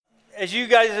As you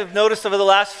guys have noticed over the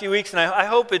last few weeks, and I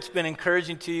hope it's been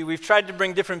encouraging to you, we've tried to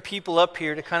bring different people up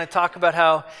here to kind of talk about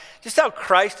how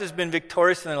Christ has been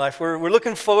victorious in their life. We're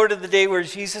looking forward to the day where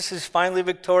Jesus is finally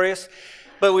victorious,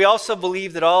 but we also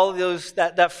believe that all of those,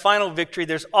 that final victory,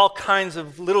 there's all kinds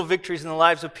of little victories in the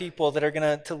lives of people that are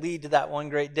going to lead to that one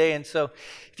great day. And so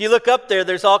if you look up there,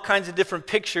 there's all kinds of different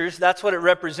pictures. That's what it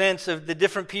represents of the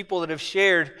different people that have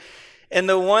shared. And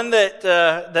the one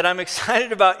that I'm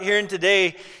excited about hearing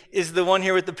today is the one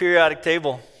here with the periodic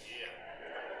table.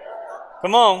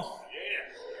 Come on.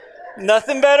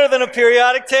 Nothing better than a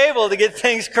periodic table to get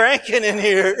things cranking in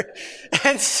here.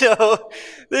 And so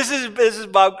this is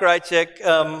Bob Krychek.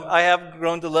 I have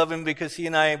grown to love him because he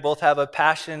and I both have a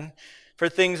passion for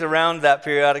things around that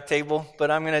periodic table. But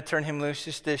I'm going to turn him loose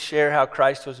just to share how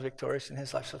Christ was victorious in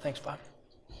his life. So thanks, Bob.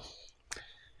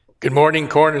 Good morning,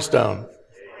 Cornerstone.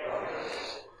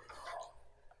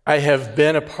 I have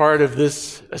been a part of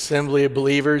this assembly of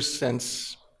believers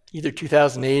since either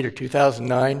 2008 or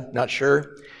 2009, not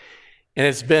sure. And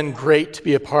it's been great to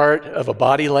be a part of a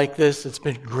body like this. It's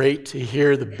been great to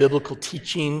hear the biblical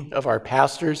teaching of our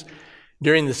pastors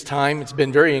during this time. It's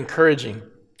been very encouraging.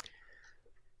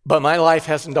 But my life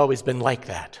hasn't always been like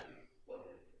that.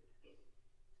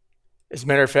 As a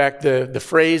matter of fact, the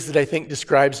phrase that I think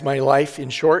describes my life in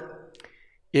short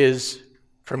is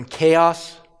from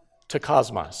chaos to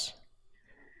cosmos.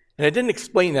 And I didn't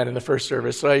explain that in the first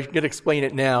service, so I'm going to explain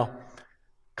it now.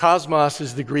 Cosmos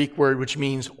is the Greek word which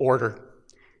means order.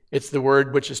 It's the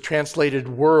word which is translated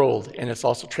world, and it's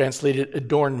also translated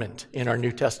adornment in our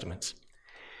New Testaments.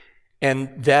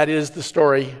 And that is the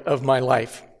story of my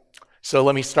life. So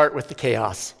let me start with the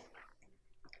chaos.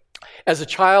 As a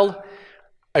child,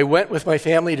 I went with my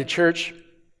family to church,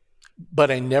 but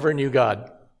I never knew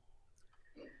God.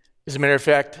 As a matter of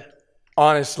fact,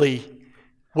 honestly,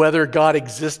 whether God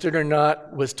existed or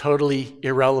not was totally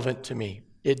irrelevant to me.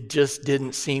 It just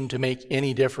didn't seem to make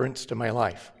any difference to my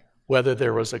life, whether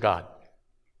there was a God.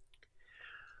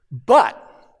 But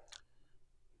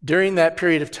during that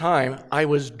period of time, I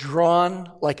was drawn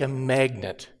like a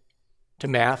magnet to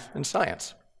math and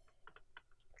science.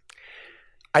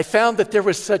 I found that there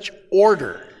was such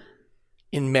order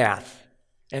in math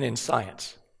and in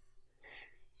science.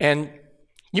 And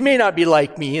you may not be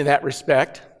like me in that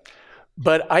respect,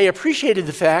 but I appreciated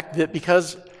the fact that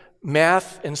because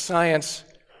math and science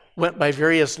went by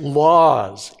various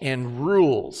laws and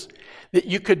rules, that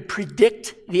you could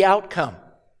predict the outcome.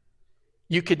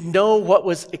 You could know what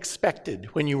was expected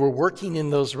when you were working in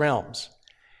those realms.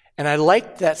 And I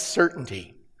liked that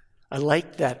certainty. I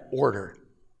liked that order.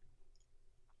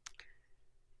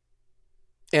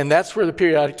 And that's where the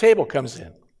periodic table comes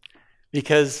in.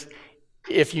 Because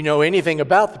if you know anything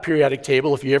about the periodic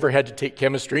table, if you ever had to take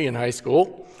chemistry in high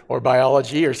school or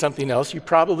biology or something else, you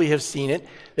probably have seen it.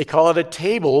 They call it a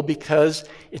table because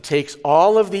it takes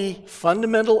all of the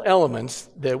fundamental elements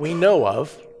that we know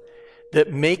of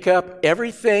that make up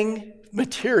everything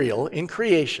material in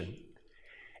creation,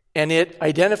 and it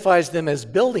identifies them as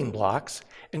building blocks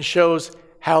and shows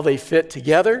how they fit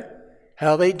together,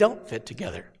 how they don't fit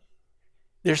together.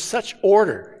 There's such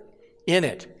order in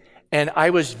it. And I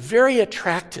was very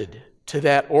attracted to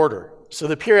that order. So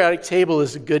the periodic table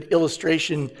is a good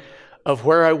illustration of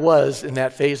where I was in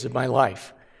that phase of my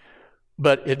life.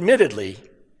 But admittedly,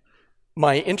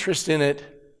 my interest in it,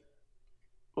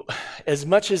 as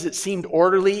much as it seemed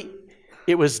orderly,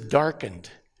 it was darkened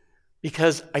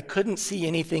because I couldn't see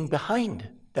anything behind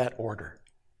that order.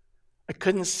 I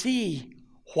couldn't see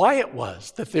why it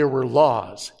was that there were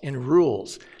laws and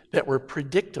rules that were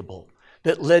predictable,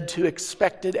 that led to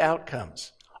expected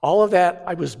outcomes. All of that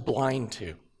I was blind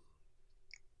to.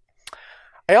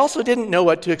 I also didn't know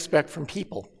what to expect from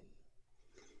people.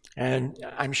 And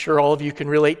I'm sure all of you can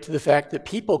relate to the fact that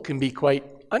people can be quite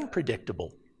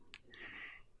unpredictable.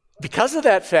 Because of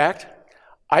that fact,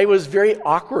 I was very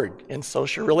awkward in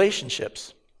social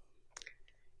relationships.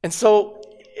 And so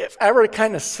if I were to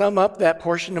kind of sum up that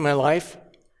portion of my life,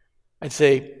 I'd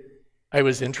say I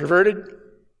was introverted.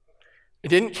 I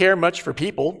didn't care much for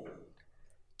people,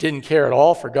 didn't care at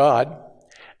all for God,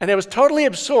 and I was totally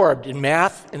absorbed in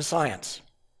math and science.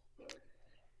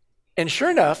 And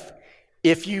sure enough,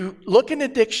 if you look in a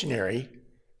dictionary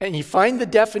and you find the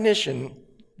definition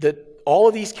that all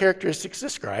of these characteristics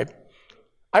describe,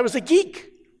 I was a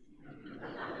geek.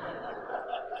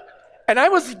 And I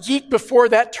was a geek before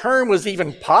that term was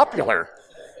even popular.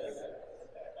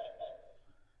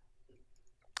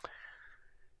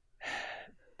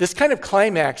 This kind of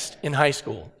climaxed in high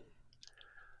school.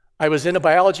 I was in a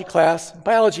biology class.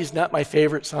 Biology is not my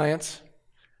favorite science,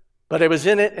 but I was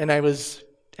in it and I was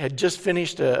had just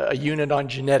finished a unit on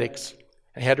genetics.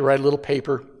 I had to write a little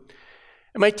paper.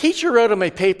 And my teacher wrote on my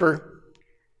paper,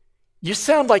 "You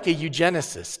sound like a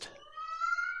eugenicist."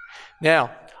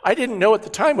 Now, I didn't know at the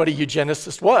time what a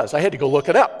eugenicist was. I had to go look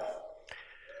it up.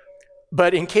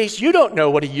 But in case you don't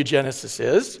know what a eugenicist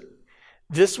is,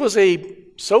 this was a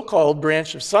so-called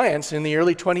branch of science in the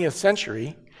early 20th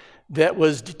century that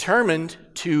was determined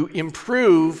to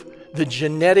improve the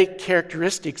genetic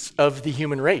characteristics of the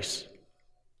human race.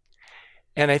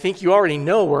 And I think you already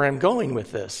know where I'm going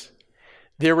with this.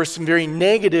 There were some very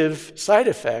negative side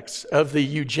effects of the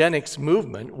eugenics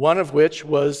movement, one of which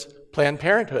was Planned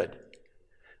Parenthood.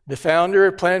 The founder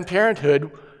of Planned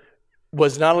Parenthood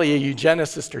was not only a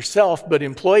eugenicist herself, but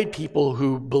employed people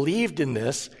who believed in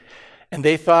this, and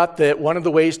they thought that one of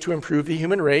the ways to improve the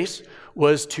human race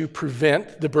was to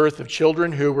prevent the birth of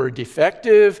children who were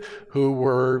defective, who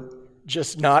were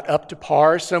just not up to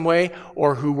par some way,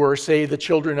 or who were, say, the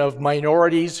children of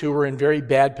minorities who were in very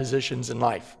bad positions in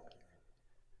life.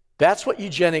 That's what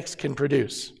eugenics can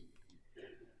produce.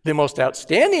 The most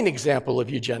outstanding example of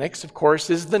eugenics, of course,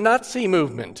 is the Nazi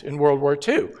movement in World War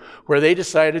II, where they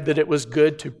decided that it was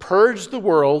good to purge the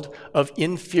world of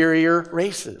inferior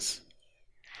races.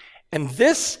 And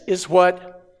this is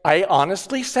what I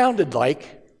honestly sounded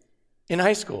like in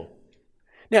high school.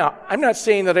 Now, I'm not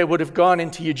saying that I would have gone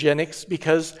into eugenics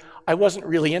because I wasn't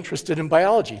really interested in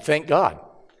biology, thank God.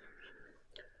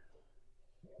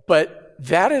 But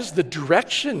that is the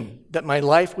direction that my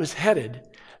life was headed.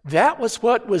 That was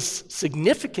what was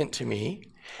significant to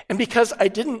me. And because I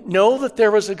didn't know that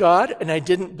there was a God and I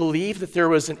didn't believe that there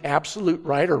was an absolute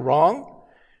right or wrong,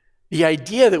 the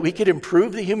idea that we could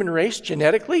improve the human race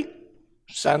genetically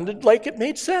sounded like it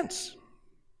made sense.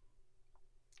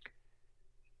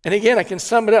 And again, I can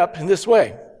sum it up in this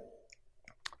way.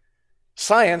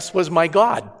 Science was my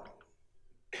God.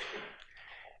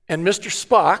 And Mr.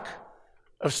 Spock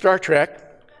of Star Trek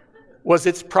was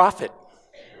its prophet.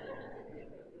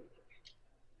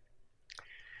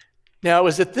 Now, it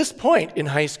was at this point in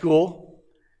high school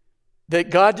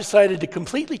that God decided to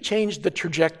completely change the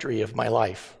trajectory of my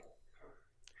life.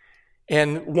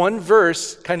 And one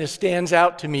verse kind of stands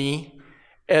out to me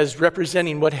as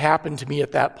representing what happened to me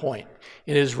at that point.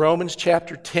 It is Romans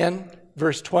chapter 10,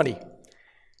 verse 20.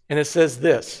 And it says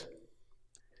this,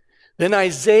 "Then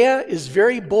Isaiah is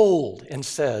very bold and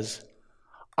says,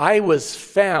 'I was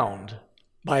found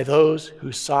by those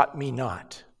who sought me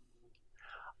not.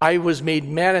 I was made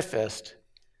manifest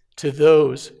to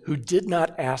those who did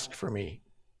not ask for me.'"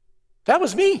 That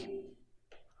was me.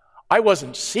 I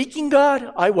wasn't seeking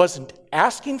God. I wasn't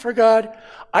asking for God.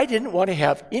 I didn't want to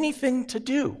have anything to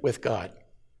do with God.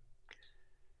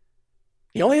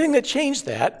 The only thing that changed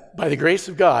that, by the grace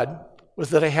of God,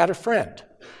 was that I had a friend.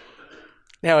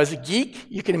 Now, as a geek,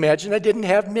 you can imagine I didn't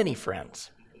have many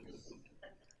friends.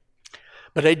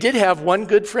 But I did have one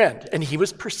good friend, and he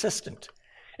was persistent.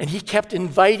 And he kept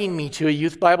inviting me to a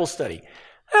youth Bible study.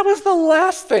 That was the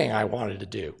last thing I wanted to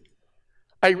do.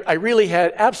 I really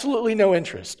had absolutely no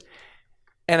interest.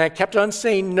 And I kept on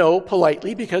saying no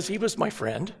politely because he was my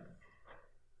friend.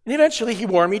 And eventually he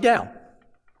wore me down.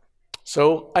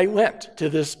 So I went to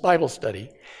this Bible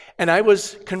study, and I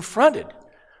was confronted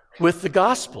with the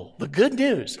gospel, the good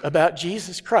news about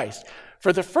Jesus Christ,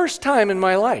 for the first time in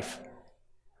my life.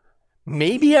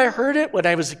 Maybe I heard it when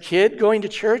I was a kid going to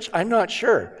church, I'm not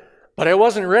sure. But I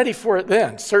wasn't ready for it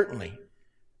then, certainly.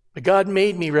 But God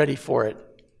made me ready for it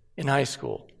in high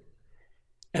school.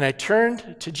 And I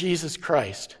turned to Jesus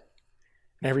Christ,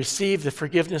 and I received the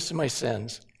forgiveness of my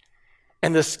sins.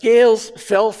 And the scales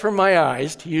fell from my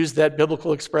eyes, to use that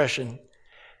biblical expression,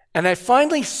 and I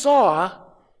finally saw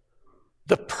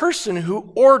the person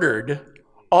who ordered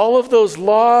all of those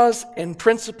laws and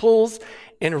principles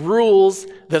and rules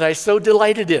that I so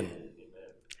delighted in.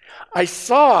 I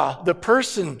saw the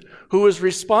person who was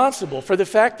responsible for the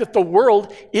fact that the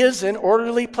world is an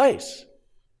orderly place.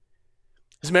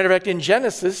 As a matter of fact, in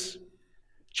Genesis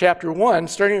chapter 1,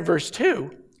 starting in verse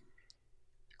 2,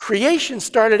 creation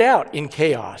started out in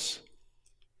chaos.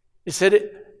 It said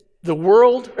the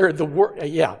world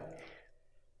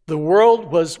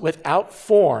was without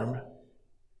form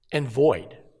and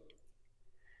void.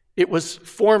 It was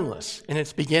formless in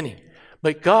its beginning.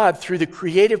 But God, through the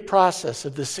creative process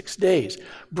of the 6 days,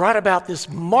 brought about this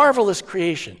marvelous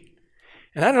creation.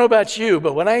 And I don't know about you,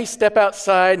 but when I step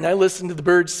outside and I listen to the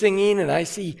birds singing and I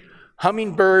see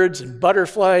hummingbirds and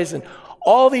butterflies and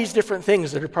all these different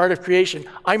things that are part of creation,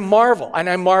 I marvel. And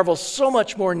I marvel so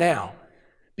much more now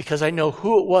because I know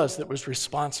who it was that was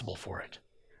responsible for it.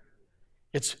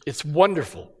 It's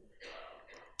wonderful.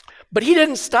 But he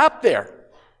didn't stop there.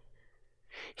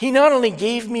 He not only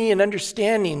gave me an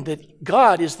understanding that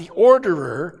God is the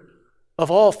orderer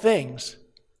of all things,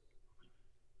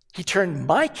 he turned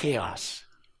my chaos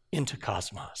into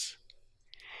cosmos.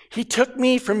 He took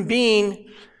me from being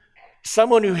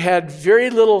someone who had very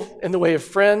little in the way of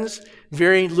friends,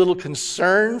 very little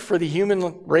concern for the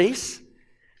human race,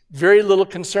 very little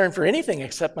concern for anything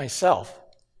except myself.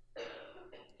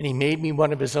 And he made me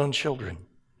one of his own children.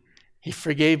 He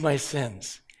forgave my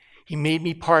sins. He made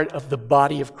me part of the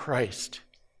body of Christ.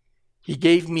 He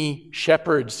gave me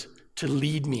shepherds to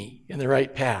lead me in the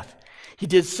right path. He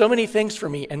did so many things for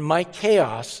me, and my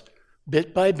chaos,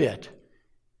 bit by bit,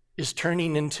 is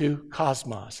turning into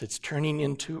cosmos. It's turning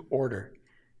into order.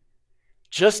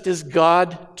 Just as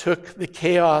God took the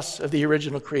chaos of the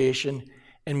original creation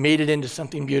and made it into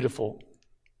something beautiful,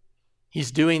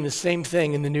 he's doing the same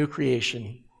thing in the new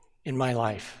creation in my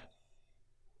life.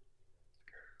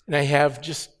 And I have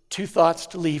just two thoughts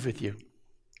to leave with you.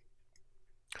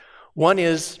 One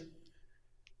is,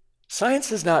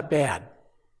 science is not bad.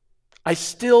 I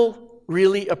still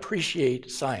really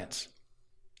appreciate science.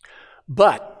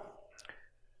 But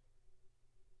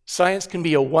science can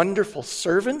be a wonderful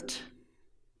servant.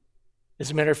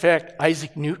 As a matter of fact,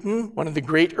 Isaac Newton, one of the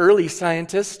great early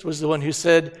scientists, was the one who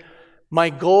said, "My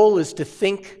goal is to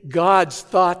think God's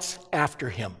thoughts after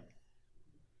him."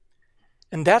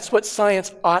 And that's what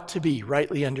science ought to be,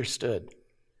 rightly understood.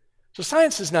 So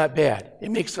science is not bad. It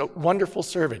makes a wonderful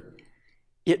servant.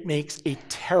 It makes a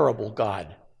terrible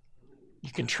God.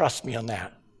 You can trust me on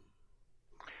that.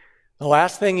 The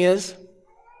last thing is,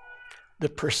 the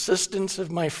persistence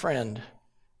of my friend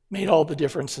made all the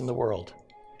difference in the world.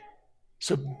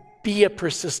 So be a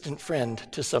persistent friend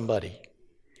to somebody.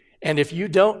 And if you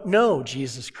don't know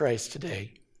Jesus Christ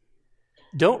today,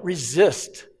 don't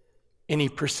resist any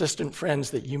persistent friends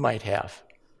that you might have,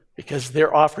 because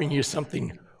they're offering you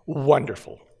something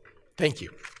wonderful. Thank you.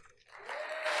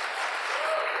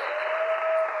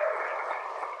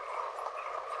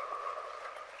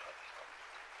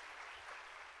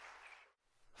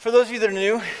 For those of you that are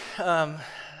new,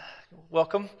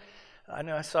 welcome. I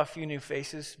know I saw a few new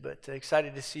faces, but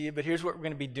excited to see you. But here's what we're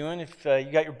going to be doing. If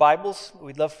you got your Bibles,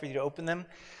 we'd love for you to open them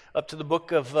up to the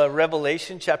book of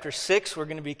Revelation, chapter 6. We're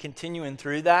going to be continuing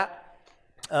through that.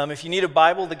 If you need a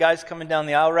Bible, the guys coming down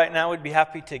the aisle right now would be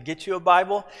happy to get you a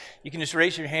Bible. You can just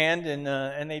raise your hand,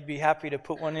 and they'd be happy to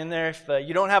put one in there. If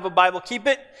you don't have a Bible, keep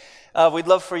it. We'd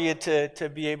love for you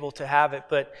to be able to have it.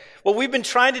 But what we've been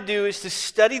trying to do is to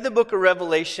study the book of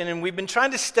Revelation, and we've been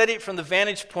trying to study it from the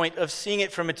vantage point of seeing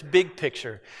it from its big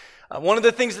picture. One of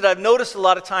the things that I've noticed a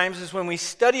lot of times is when we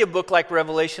study a book like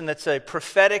Revelation that's a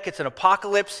prophetic, it's an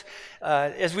apocalypse,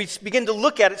 as we begin to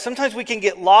look at it, sometimes we can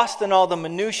get lost in all the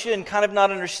minutiae and kind of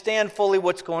not understand fully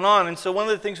what's going on. And so one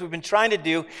of the things we've been trying to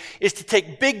do is to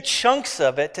take big chunks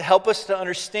of it to help us to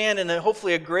understand in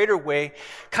hopefully a greater way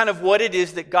kind of what it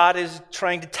is that God is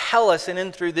trying to tell us in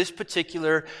and through this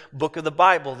particular book of the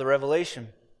Bible, the Revelation.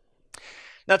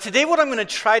 Now today what I'm going to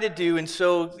try to do, and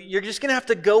so you're just going to have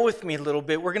to go with me a little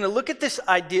bit, we're going to look at this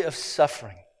idea of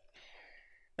suffering.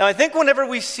 Now I think whenever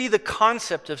we see the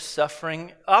concept of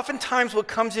suffering, oftentimes what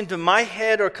comes into my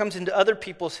head or comes into other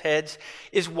people's heads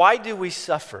is, why do we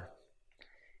suffer?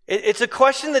 It's a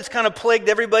question that's kind of plagued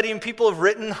everybody, and people have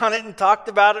written on it and talked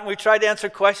about it, and we've tried to answer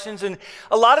questions. And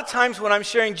a lot of times when I'm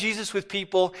sharing Jesus with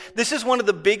people, this is one of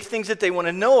the big things that they want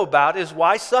to know about is,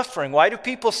 why suffering? Why do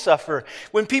people suffer?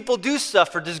 When people do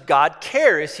suffer, does God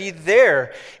care? Is he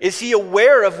there? Is he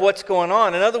aware of what's going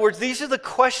on? In other words, these are the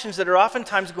questions that are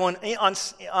oftentimes going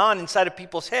on inside of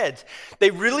people's heads.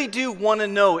 They really do want to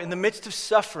know, in the midst of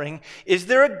suffering, is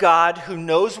there a God who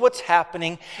knows what's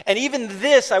happening? And even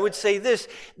this, I would say this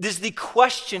is the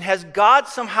question, has God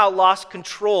somehow lost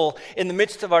control in the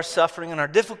midst of our suffering and our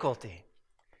difficulty?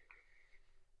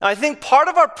 Now, I think part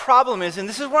of our problem is, and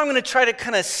this is where I'm going to try to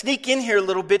kind of sneak in here a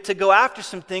little bit to go after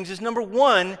some things, is number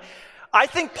one, I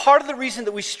think part of the reason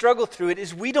that we struggle through it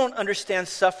is we don't understand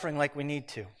suffering like we need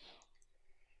to.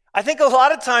 I think a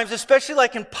lot of times, especially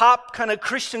like in pop kind of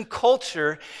Christian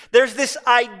culture, there's this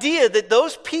idea that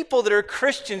those people that are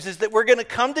Christians is that we're going to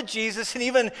come to Jesus. And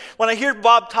even when I hear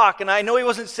Bob talk, and I know he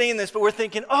wasn't saying this, but we're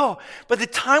thinking, oh, by the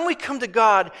time we come to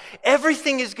God,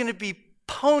 everything is going to be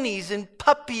ponies and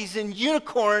puppies and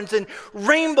unicorns and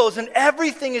rainbows, and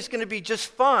everything is going to be just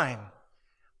fine.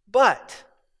 But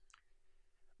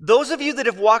those of you that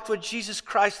have walked with Jesus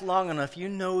Christ long enough, you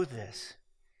know this.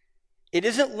 It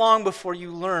isn't long before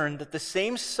you learn that the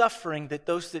same suffering that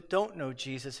those that don't know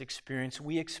Jesus experience,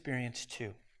 we experience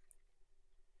too.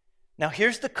 Now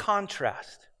here's the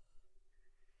contrast.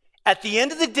 At the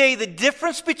end of the day, the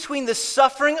difference between the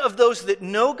suffering of those that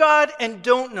know God and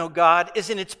don't know God is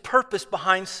in its purpose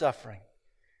behind suffering.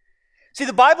 See,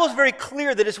 the Bible is very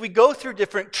clear that as we go through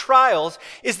different trials,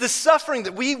 is the suffering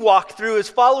that we walk through as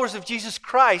followers of Jesus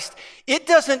Christ, it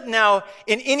doesn't now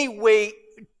in any way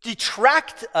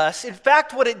detract us. In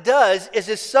fact, what it does is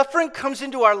as suffering comes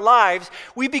into our lives,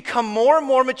 we become more and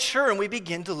more mature and we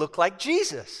begin to look like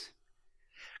Jesus.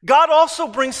 God also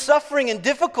brings suffering and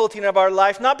difficulty into our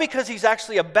life, not because he's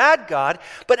actually a bad God,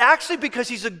 but actually because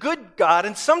he's a good God.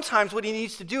 And sometimes what he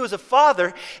needs to do as a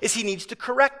father is he needs to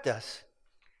correct us.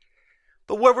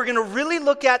 But what we're going to really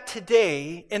look at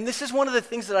today, and this is one of the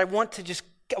things that I want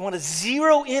to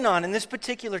zero in on in this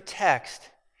particular text,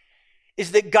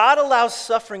 is that God allows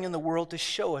suffering in the world to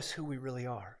show us who we really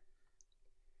are.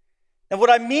 And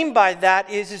what I mean by that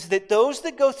is that those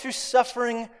that go through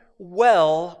suffering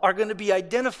well are going to be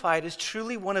identified as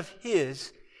truly one of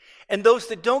his, and those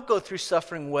that don't go through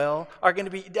suffering well are going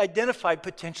to be identified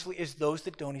potentially as those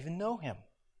that don't even know him.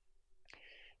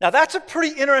 Now that's a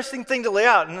pretty interesting thing to lay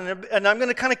out, and I'm going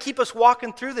to kind of keep us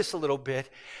walking through this a little bit.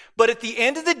 But at the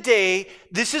end of the day,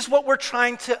 this is what we're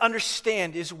trying to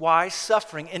understand is why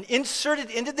suffering. And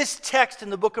inserted into this text in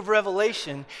the book of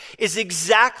Revelation is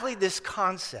exactly this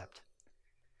concept.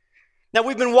 Now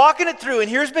we've been walking it through, and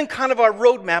here's been kind of our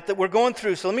roadmap that we're going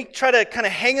through. So let me try to kind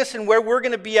of hang us in where we're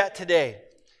going to be at today.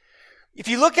 If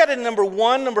you look at it in number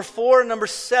 1, number 4, and number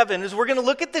 7, is we're going to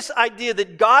look at this idea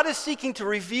that God is seeking to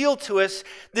reveal to us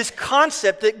this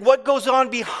concept that what goes on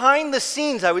behind the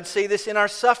scenes, I would say this, in our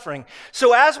suffering.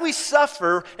 So as we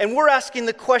suffer, and we're asking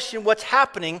the question, what's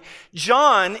happening,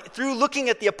 John, through looking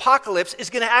at the apocalypse, is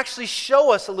going to actually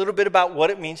show us a little bit about what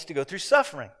it means to go through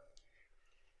suffering.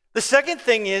 The second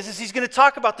thing is he's going to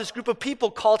talk about this group of people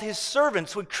called his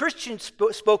servants. What Christian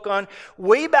spoke on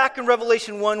way back in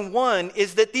Revelation 1:1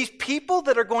 is that these people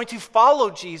that are going to follow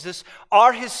Jesus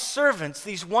are his servants,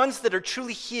 these ones that are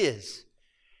truly his.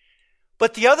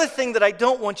 But the other thing that I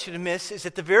don't want you to miss is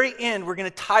at the very end, we're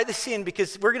going to tie this in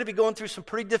because we're going to be going through some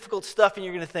pretty difficult stuff, and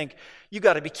you're going to think, you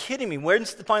got to be kidding me.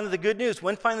 When's finally the good news?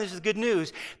 When finally is the good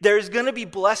news? There's going to be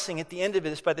blessing at the end of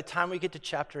this by the time we get to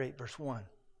chapter 8, verse 1.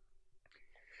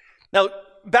 Now,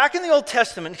 back in the Old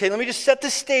Testament, okay, let me just set the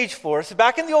stage for us.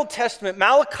 Back in the Old Testament,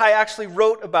 Malachi actually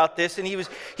wrote about this, and he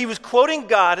was quoting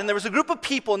God, and there was a group of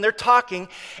people, and they're talking,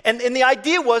 and the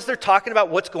idea was they're talking about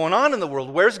what's going on in the world.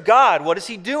 Where's God? What is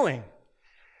he doing?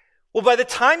 Well, by the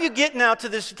time you get now to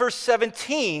this verse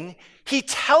 17, he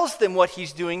tells them what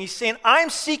he's doing. He's saying, I'm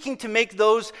seeking to make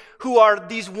those who are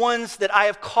these ones that I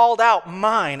have called out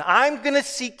mine. I'm going to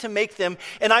seek to make them,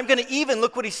 and I'm going to even,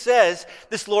 look what he says,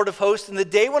 this Lord of hosts, in the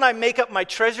day when I make up my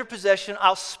treasure possession,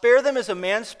 I'll spare them as a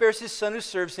man spares his son who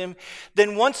serves him.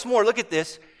 Then once more, look at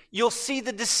this, you'll see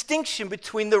the distinction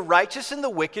between the righteous and the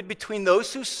wicked, between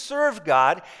those who serve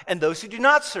God and those who do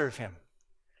not serve him.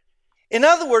 In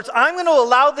other words, I'm going to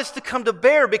allow this to come to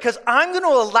bear because I'm going to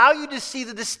allow you to see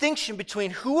the distinction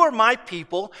between who are my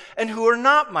people and who are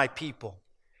not my people.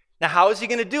 Now, how is he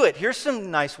going to do it? Here's some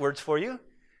nice words for you.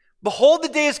 Behold, the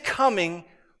day is coming,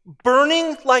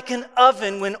 burning like an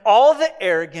oven, when all the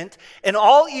arrogant and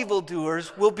all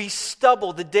evildoers will be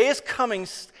stubble. The day is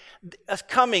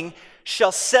coming,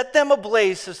 shall set them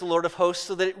ablaze, says the Lord of hosts,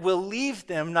 so that it will leave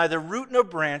them neither root nor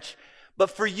branch. But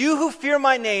for you who fear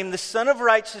my name, the Son of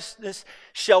Righteousness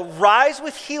shall rise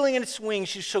with healing in its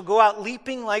wings. You shall go out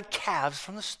leaping like calves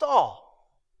from the stall.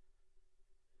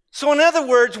 So in other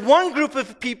words, one group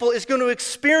of people is going to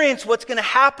experience what's going to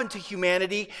happen to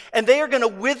humanity, and they are going to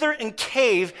wither and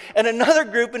cave. And another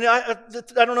group, and I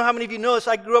don't know how many of you know this,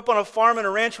 I grew up on a farm and a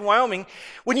ranch in Wyoming.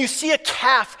 When you see a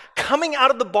calf coming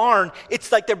out of the barn,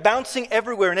 it's like they're bouncing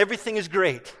everywhere and everything is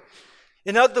great.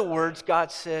 In other words,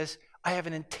 God says, I have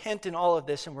an intent in all of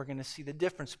this, and we're going to see the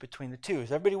difference between the two.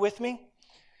 Is everybody with me?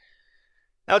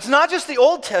 Now, it's not just the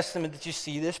Old Testament that you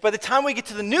see this. By the time we get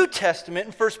to the New Testament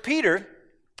in 1 Peter,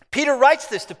 Peter writes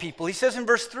this to people. He says in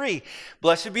verse 3,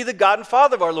 Blessed be the God and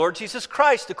Father of our Lord Jesus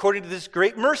Christ, according to this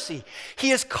great mercy. He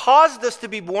has caused us to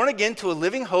be born again to a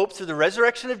living hope through the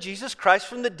resurrection of Jesus Christ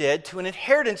from the dead, to an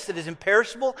inheritance that is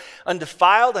imperishable,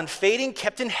 undefiled, unfading,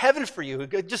 kept in heaven for you.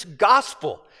 Just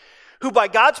gospel. Who by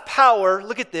God's power,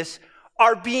 look at this,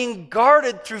 are being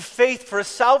guarded through faith for a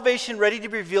salvation ready to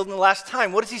be revealed in the last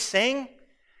time. What is he saying?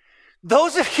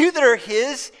 Those of you that are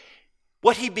his,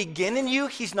 what he began in you,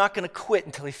 he's not going to quit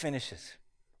until he finishes.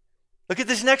 Look at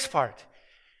this next part.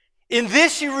 In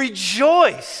this you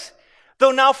rejoice,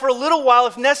 Though now for a little while,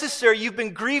 if necessary, you've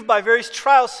been grieved by various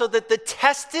trials, so that the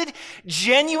tested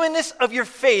genuineness of your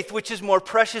faith, which is more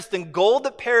precious than gold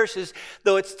that perishes,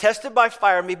 though it's tested by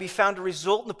fire, may be found to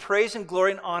result in the praise and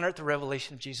glory and honor at the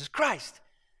revelation of Jesus Christ.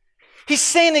 He's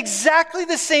saying exactly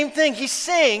the same thing. He's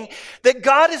saying that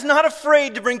God is not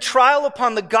afraid to bring trial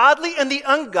upon the godly and the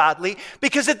ungodly,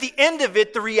 because at the end of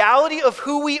it, the reality of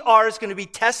who we are is going to be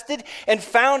tested and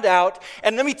found out.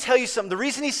 And let me tell you something. The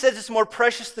reason he says it's more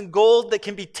precious than gold that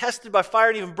can be tested by fire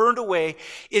and even burned away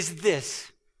is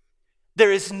this.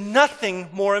 There is nothing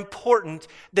more important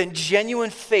than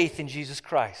genuine faith in Jesus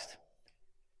Christ.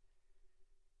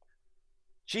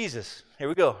 Jesus. Here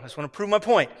we go. I just want to prove my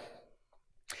point.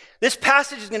 This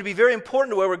passage is going to be very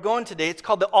important to where we're going today. It's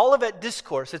called the Olivet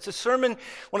Discourse. It's a sermon,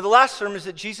 one of the last sermons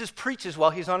that Jesus preaches while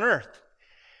he's on earth.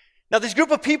 Now, this group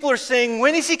of people are saying,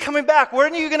 when is he coming back?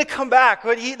 When are you going to come back?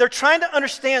 They're trying to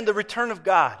understand the return of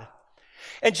God.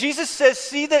 And Jesus says,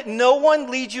 see that no one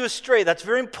leads you astray. That's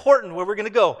very important where we're going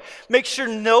to go. Make sure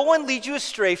no one leads you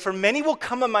astray, for many will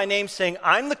come in my name saying,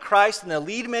 I'm the Christ, and they'll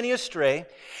lead many astray.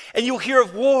 And you'll hear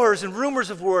of wars and rumors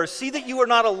of wars. See that you are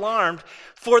not alarmed,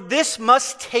 for this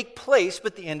must take place,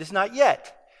 but the end is not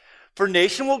yet. For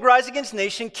nation will rise against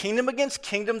nation, kingdom against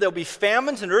kingdom. There'll be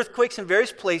famines and earthquakes in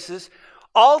various places.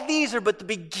 All these are but the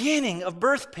beginning of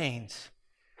birth pains.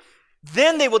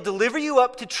 Then they will deliver you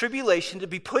up to tribulation, to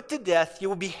be put to death. You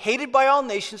will be hated by all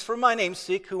nations for my name's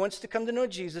sake. Who wants to come to know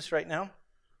Jesus right now?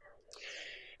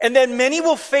 And then many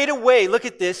will fade away, look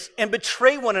at this, and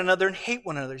betray one another and hate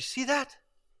one another. You see that?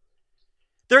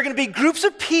 There are going to be groups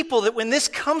of people that when this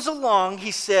comes along,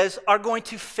 he says, are going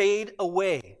to fade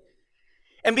away.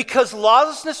 And because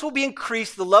lawlessness will be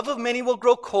increased, the love of many will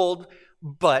grow cold.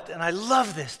 But, and I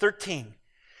love this, 13,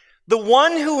 the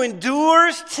one who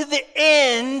endures to the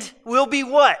end will be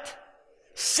what?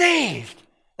 Saved.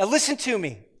 Now listen to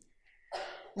me.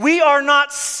 We are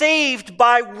not saved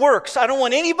by works. I don't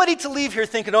want anybody to leave here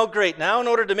thinking, oh great, now in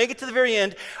order to make it to the very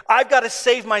end, I've got to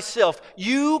save myself.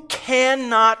 You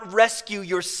cannot rescue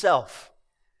yourself.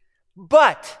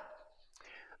 But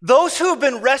those who have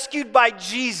been rescued by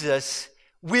Jesus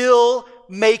will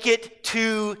make it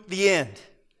to the end.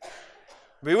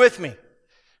 Be with me.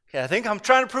 Okay, I think I'm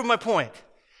trying to prove my point.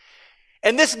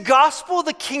 And this gospel of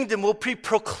the kingdom will be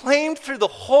proclaimed through the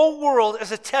whole world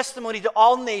as a testimony to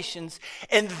all nations,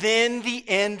 and then the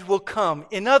end will come.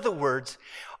 In other words,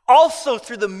 also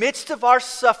through the midst of our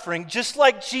suffering, just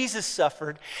like Jesus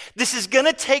suffered, this is going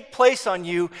to take place on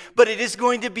you, but it is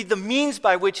going to be the means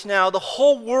by which now the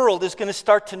whole world is going to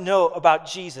start to know about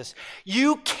Jesus.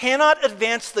 You cannot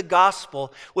advance the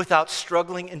gospel without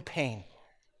struggling in pain.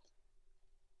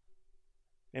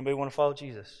 Anybody want to follow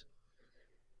Jesus?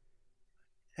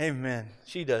 Amen.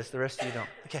 She does. The rest of you don't.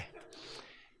 Okay.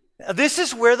 Now, this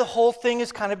is where the whole thing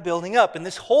is kind of building up. And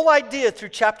this whole idea through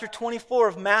chapter 24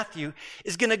 of Matthew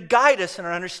is going to guide us in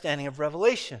our understanding of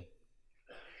Revelation.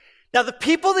 Now, the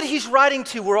people that he's writing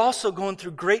to were also going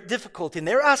through great difficulty. And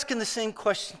they're asking the same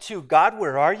question too. God,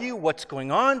 where are you? What's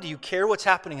going on? Do you care what's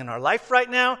happening in our life right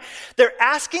now? They're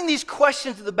asking these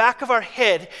questions at the back of our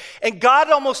head. And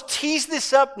God almost teased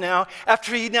this up now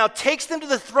after he now takes them to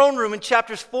the throne room in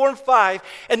chapters 4 and 5.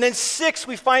 And then 6,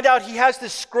 we find out he has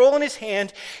this scroll in his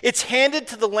hand. It's handed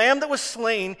to the lamb that was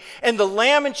slain. And the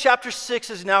lamb in chapter 6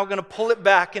 is now going to pull it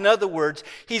back. In other words,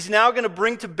 he's now going to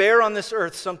bring to bear on this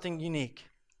earth something unique.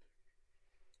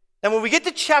 And when we get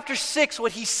to chapter 6,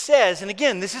 what he says, and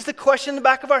again, this is the question in the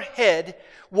back of our head,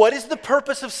 what is the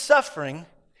purpose of suffering?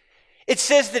 It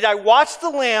says that I watched the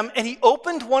Lamb, and he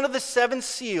opened one of the 7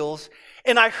 seals,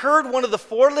 and I heard one of the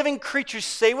 4 living creatures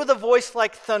say with a voice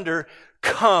like thunder,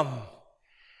 come.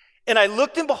 And I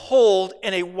looked, and behold,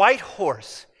 and a white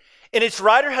horse, and its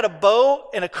rider had a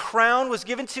bow, and a crown was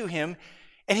given to him,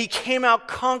 and he came out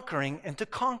conquering and to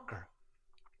conquer.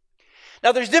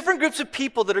 Now, there's different groups of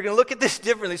people that are going to look at this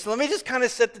differently. So let me just kind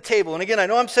of set the table. And again, I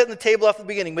know I'm setting the table off the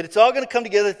beginning, but it's all going to come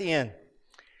together at the end.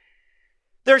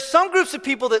 There are some groups of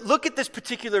people that look at this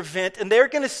particular event, and they're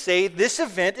going to say this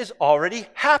event has already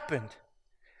happened.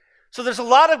 So there's a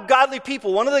lot of godly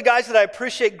people. One of the guys that I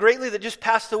appreciate greatly that just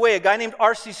passed away, a guy named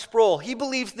R.C. Sproul, he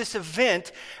believes this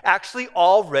event actually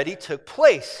already took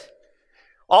place.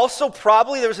 Also,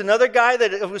 probably there was another guy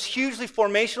that was hugely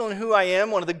formational in who I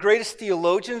am, one of the greatest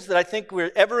theologians that I think were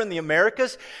ever in the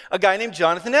Americas, a guy named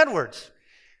Jonathan Edwards.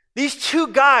 These 2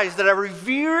 guys that I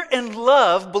revere and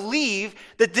love believe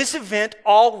that this event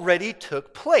already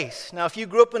took place. Now, if you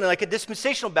grew up in like a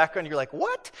dispensational background, you're like,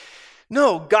 what?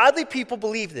 No, godly people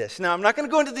believe this. Now, I'm not going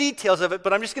to go into the details of it,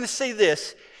 but I'm just going to say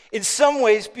this. In some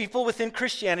ways, people within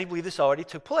Christianity believe this already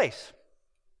took place.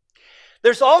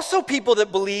 There's also people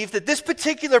that believe that this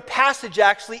particular passage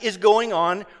actually is going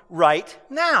on right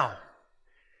now.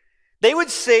 They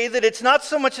would say that it's not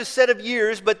so much a set of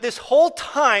years, but this whole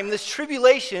time, this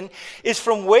tribulation is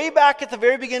from way back at the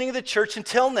very beginning of the church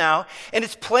until now, and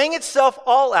it's playing itself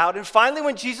all out. And finally,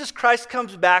 when Jesus Christ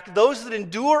comes back, those that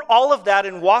endure all of that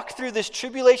and walk through this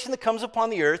tribulation that comes upon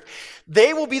the earth,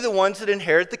 they will be the ones that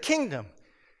inherit the kingdom.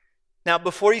 Now,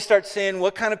 before you start saying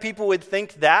what kind of people would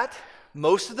think that,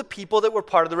 most of the people that were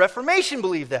part of the Reformation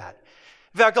believe that.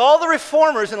 In fact, all the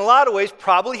reformers in a lot of ways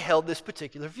probably held this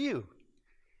particular view.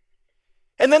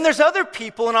 And then there's other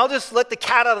people, and I'll just let the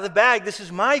cat out of the bag, this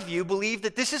is my view, believe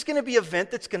that this is going to be an event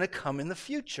that's going to come in the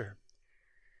future.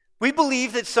 We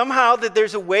believe that somehow that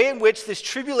there's a way in which this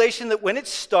tribulation, that when it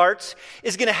starts,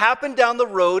 is going to happen down the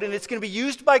road, and it's going to be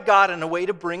used by God in a way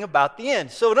to bring about the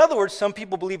end. So in other words, some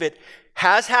people believe it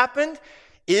has happened,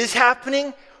 is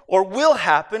happening, or will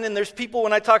happen. And there's people,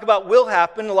 when I talk about will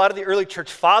happen, a lot of the early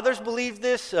church fathers believe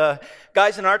this.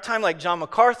 Guys in our time like John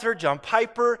MacArthur, John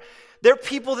Piper, there are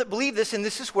people that believe this, and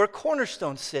this is where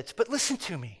Cornerstone sits. But listen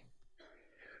to me.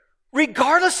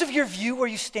 Regardless of your view where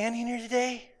you standing here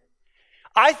today,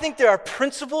 I think there are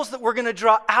principles that we're going to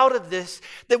draw out of this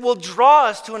that will draw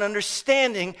us to an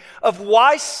understanding of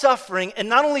why suffering, and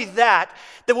not only that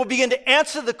will begin to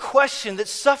answer the question that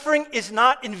suffering is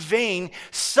not in vain.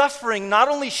 Suffering not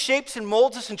only shapes and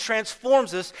molds us and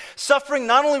transforms us, suffering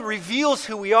not only reveals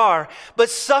who we are, but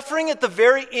suffering at the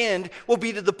very end will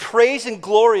be to the praise and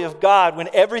glory of God when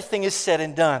everything is said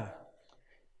and done.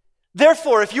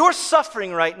 Therefore, if you're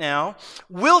suffering right now,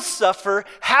 will suffer,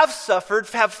 have suffered,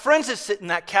 have friends that sit in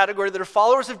that category that are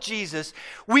followers of Jesus,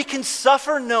 we can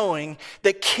suffer knowing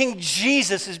that King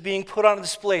Jesus is being put on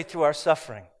display through our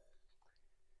suffering.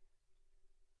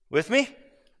 With me?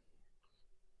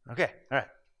 Okay, all right.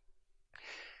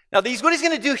 Now, what he's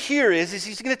going to do here is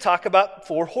he's going to talk about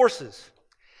 4 horses.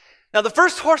 Now, the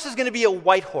first horse is going to be a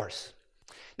white horse.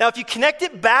 Now, if you connect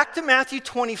it back to Matthew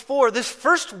 24, this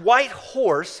first white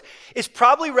horse is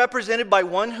probably represented by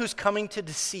one who's coming to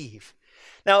deceive.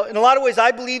 Now, in a lot of ways,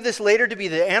 I believe this later to be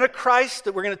the Antichrist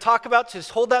that we're going to talk about, so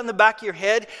just hold that in the back of your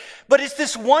head. But it's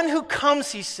this one who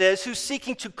comes, he says, who's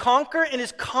seeking to conquer and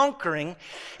is conquering.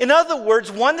 In other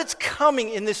words, one that's coming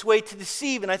in this way to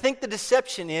deceive. And I think the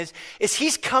deception is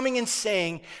he's coming and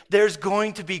saying, there's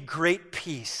going to be great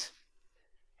peace.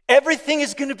 Everything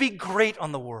is going to be great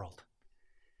on the world.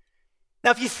 Now,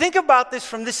 if you think about this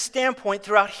from this standpoint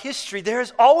throughout history, there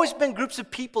has always been groups of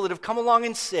people that have come along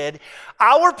and said,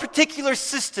 our particular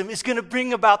system is going to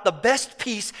bring about the best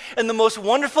peace and the most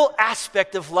wonderful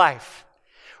aspect of life.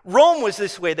 Rome was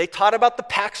this way. They taught about the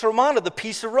Pax Romana, the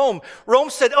peace of Rome. Rome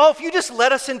said, if you just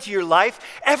let us into your life,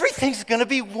 everything's going to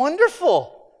be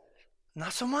wonderful.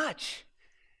 Not so much.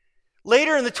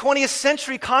 Later in the 20th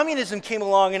century, communism came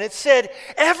along and it said,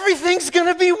 everything's going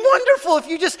to be wonderful if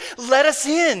you just let us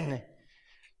in.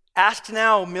 Ask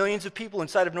now millions of people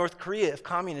inside of North Korea if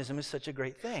communism is such a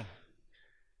great thing.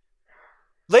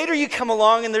 Later you come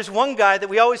along and there's one guy that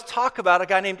we always talk about, a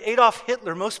guy named Adolf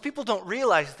Hitler. Most people don't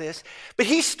realize this, but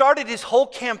he started his whole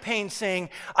campaign saying,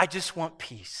 I just want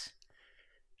peace.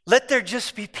 Let there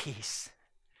just be peace.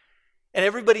 And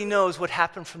everybody knows what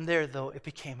happened from there, though. It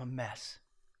became a mess.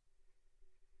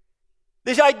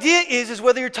 The idea is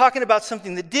whether you're talking about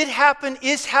something that did happen,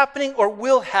 is happening, or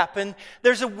will happen,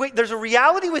 there's a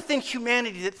reality within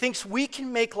humanity that thinks we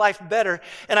can make life better.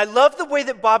 And I love the way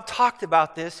that Bob talked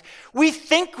about this. We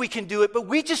think we can do it, but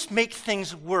we just make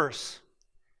things worse.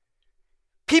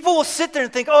 People will sit there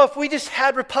and think, if we just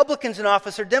had Republicans in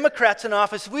office or Democrats in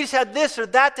office, if we just had this or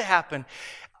that to happen.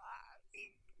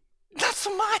 Not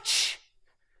so much.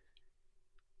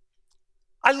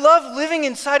 I love living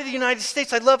inside of the United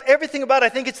States. I love everything about it. I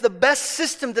think it's the best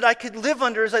system that I could live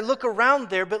under as I look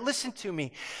around there. But listen to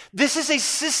me. This is a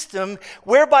system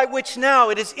whereby which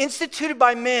now it is instituted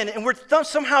by men, and we're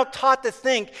somehow taught to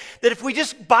think that if we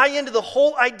just buy into the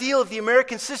whole ideal of the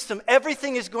American system,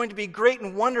 everything is going to be great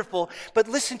and wonderful. But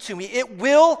listen to me. It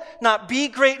will not be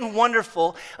great and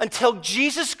wonderful until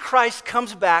Jesus Christ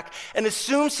comes back and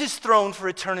assumes his throne for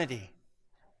eternity.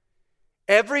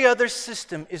 Every other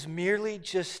system is merely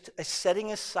just a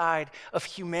setting aside of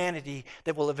humanity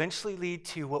that will eventually lead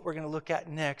to what we're going to look at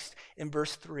next in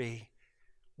verse 3,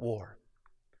 war.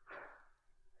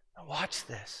 Now watch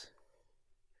this.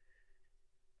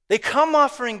 They come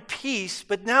offering peace,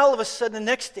 but now all of a sudden the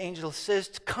next angel says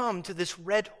to come to this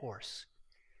red horse.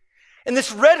 And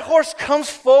this red horse comes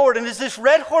forward, and as this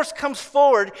red horse comes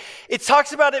forward, it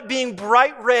talks about it being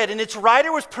bright red, and its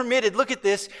rider was permitted, look at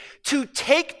this, to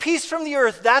take peace from the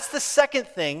earth. That's the second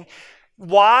thing.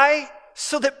 Why?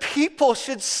 so that people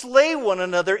should slay one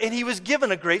another, and he was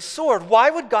given a great sword. Why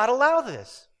would God allow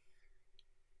this?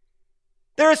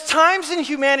 There is times in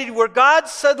humanity where God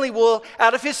suddenly will,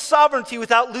 out of his sovereignty,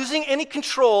 without losing any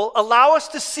control, allow us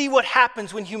to see what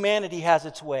happens when humanity has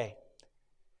its way.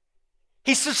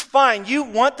 He says, fine, you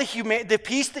want the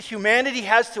peace that humanity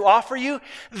has to offer you?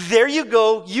 There you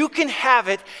go, you can have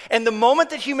it. And the moment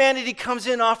that humanity comes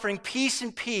in offering peace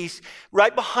and peace,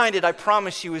 right behind it, I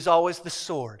promise you, is always the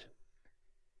sword.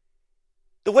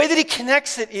 The way that he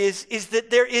connects it is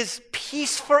that there is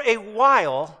peace for a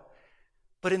while,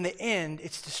 but in the end,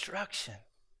 it's destruction.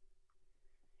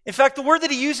 In fact, the word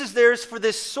that he uses there is for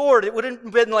this sword. It wouldn't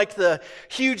have been like the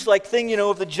huge thing,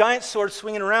 of the giant sword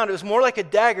swinging around. It was more like a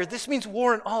dagger. This means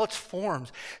war in all its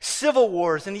forms. Civil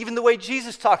wars, and even the way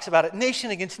Jesus talks about it, nation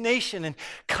against nation and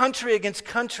country against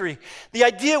country. The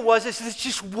idea was it's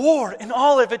just war in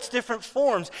all of its different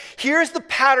forms. Here's the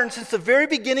pattern since the very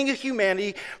beginning of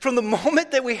humanity, from the moment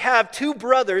that we have two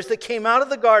brothers that came out of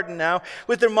the garden now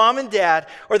with their mom and dad,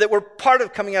 or that were part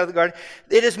of coming out of the garden.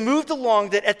 It has moved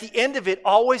along that at the end of it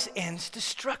always ends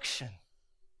destruction.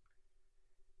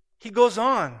 He goes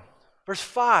on, verse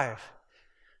 5.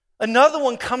 Another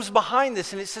one comes behind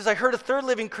this, and it says, I heard a third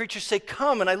living creature say,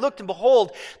 come, and I looked, and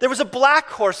behold, there was a black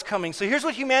horse coming. So here's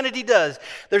what humanity does.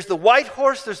 There's the white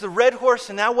horse, there's the red horse,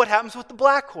 and now what happens with the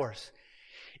black horse?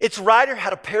 Its rider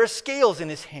had a pair of scales in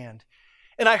his hand.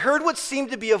 And I heard what seemed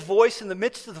to be a voice in the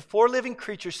midst of the four living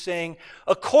creatures saying,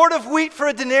 a quart of wheat for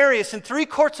a denarius and 3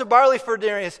 quarts of barley for a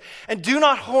denarius, and do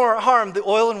not harm the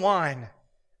oil and wine.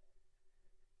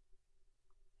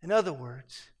 In other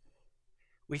words,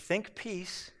 we think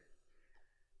peace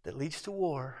that leads to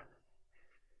war.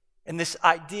 And this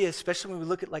idea, especially when we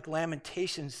look at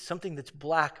Lamentations, something that's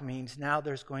black means now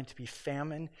there's going to be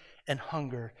famine and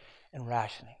hunger and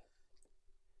rationing.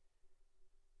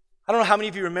 I don't know how many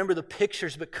of you remember the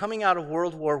pictures, but coming out of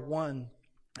World War I,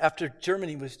 after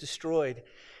Germany was destroyed,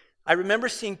 I remember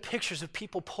seeing pictures of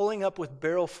people pulling up with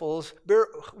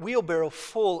wheelbarrow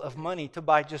full of money to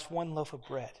buy just one loaf of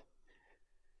bread.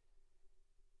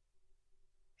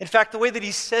 In fact, the way that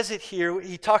he says it here,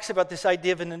 he talks about this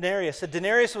idea of a denarius. A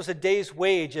denarius was a day's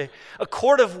wage. A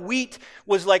quart of wheat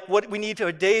was like what we need to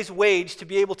a day's wage to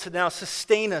be able to now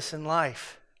sustain us in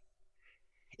life.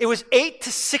 It was 8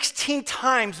 to 16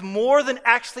 times more than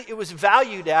actually it was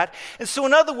valued at. And so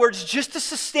in other words, just to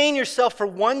sustain yourself for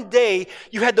one day,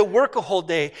 you had to work a whole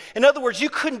day. In other words, you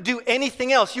couldn't do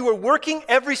anything else. You were working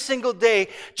every single day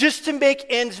just to make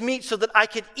ends meet so that I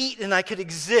could eat and I could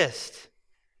exist.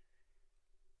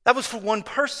 That was for one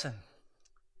person.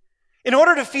 In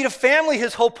order to feed a family,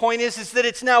 his whole point is that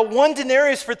it's now 1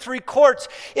 denarius for 3 quarts.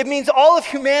 It means all of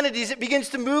humanity, as it begins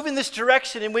to move in this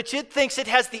direction in which it thinks it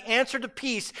has the answer to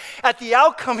peace. At the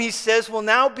outcome, he says, will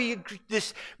now be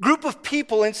this group of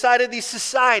people inside of these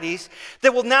societies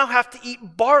that will now have to eat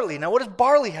barley. Now, what does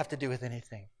barley have to do with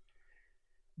anything?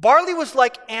 Barley was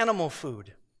like animal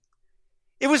food.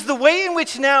 It was the way in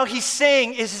which now he's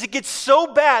saying is it gets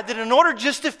so bad that in order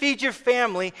just to feed your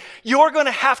family, you're going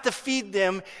to have to feed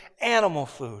them animal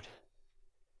food.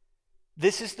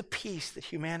 This is the peace that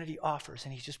humanity offers,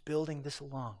 and he's just building this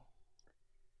along.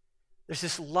 There's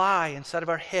this lie inside of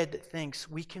our head that thinks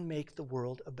we can make the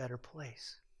world a better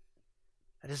place.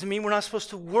 That doesn't mean we're not supposed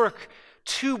to work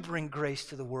to bring grace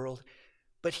to the world,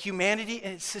 but humanity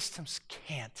and its systems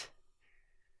can't.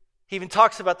 He even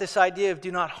talks about this idea of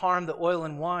do not harm the oil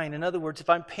and wine. In other words, if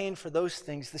I'm paying for those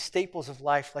things, the staples of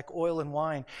life like oil and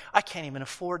wine, I can't even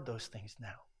afford those things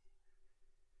now.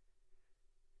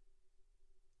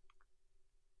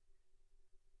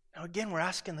 Now again, we're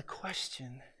asking the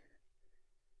question,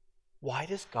 why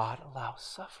does God allow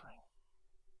suffering?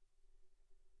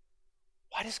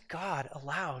 Why does God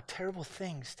allow terrible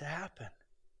things to happen?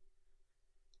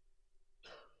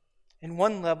 In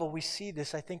one level, we see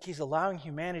this. I think he's allowing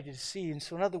humanity to see. And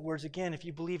so in other words, again, if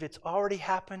you believe it's already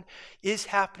happened, is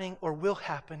happening, or will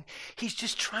happen, he's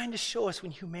just trying to show us when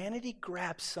humanity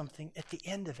grabs something at the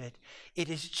end of it, it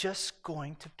is just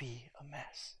going to be a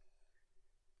mess.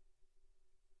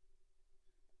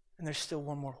 And there's still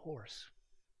one more horse.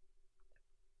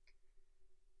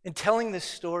 In telling this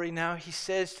story now, he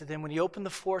says to them, when he opened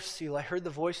the 4th seal, I heard the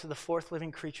voice of the 4th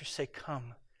living creature say,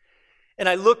 come. And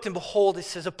I looked, and behold, it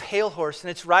says a pale horse, and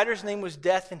its rider's name was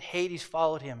Death, and Hades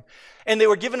followed him. And they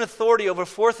were given authority over a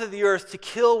fourth of the earth to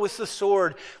kill with the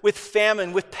sword, with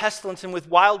famine, with pestilence, and with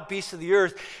wild beasts of the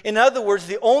earth. In other words,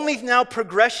 the only now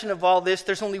progression of all this,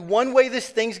 there's only one way this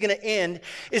thing's going to end,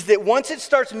 is that once it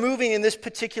starts moving in this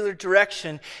particular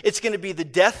direction, it's going to be the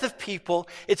death of people.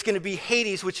 It's going to be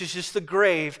Hades, which is just the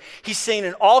grave. He's saying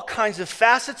in all kinds of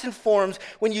facets and forms,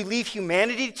 when you leave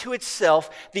humanity to itself,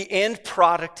 the end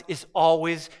product is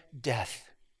always death.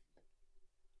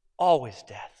 Always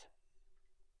death.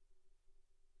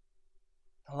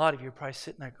 A lot of you are probably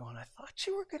sitting there going, I thought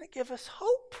you were going to give us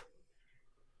hope.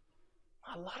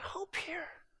 A lot of hope here.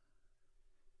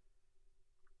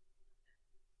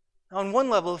 Now, on one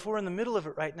level, if we're in the middle of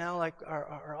it right now, like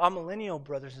our amillennial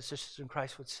brothers and sisters in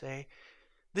Christ would say,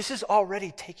 this is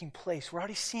already taking place. We're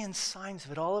already seeing signs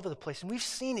of it all over the place. And we've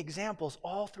seen examples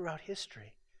all throughout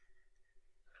history.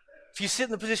 If you sit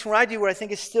in the position where I do, where I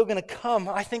think it's still going to come,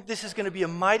 I think this is going to be a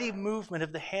mighty movement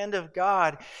of the hand of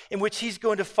God in which he's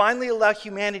going to finally allow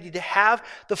humanity to have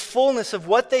the fullness of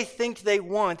what they think they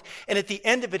want. And at the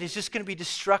end of it is just going to be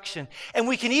destruction. And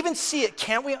we can even see it,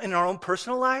 can't we, in our own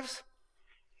personal lives?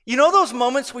 You know those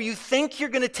moments where you think you're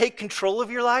going to take control of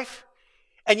your life?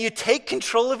 And you take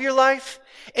control of your life,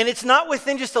 and it's not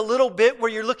within just a little bit where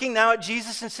you're looking now at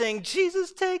Jesus and saying,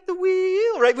 Jesus, take the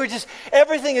wheel, right?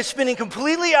 Everything is spinning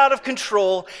completely out of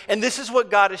control, and this is what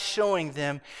God is showing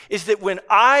them, is that when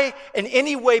I in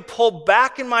any way pull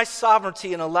back in my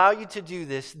sovereignty and allow you to do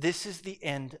this, this is the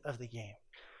end of the game.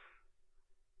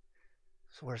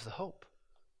 So where's the hope?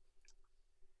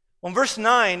 Well, in verse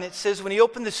 9, it says, when he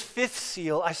opened this fifth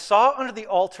seal, I saw under the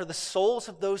altar the souls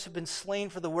of those who had been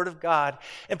slain for the word of God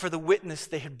and for the witness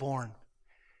they had borne.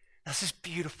 Now, this is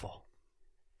beautiful.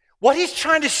 What he's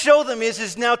trying to show them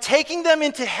is now taking them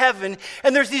into heaven,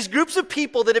 and there's these groups of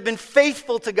people that have been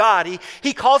faithful to God.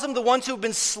 He calls them the ones who have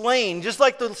been slain, just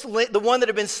like the one that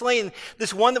had been slain,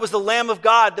 this one that was the Lamb of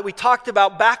God that we talked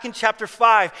about back in chapter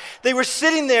 5. They were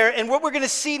sitting there, and what we're going to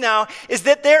see now is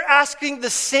that they're asking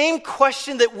the same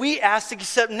question that we asked,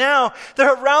 except now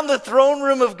they're around the throne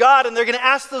room of God, and they're going to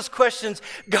ask those questions.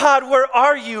 God, where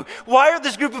are you? Why are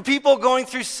this group of people going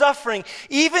through suffering?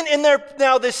 Even in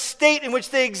this state in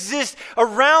which they exist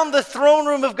around the throne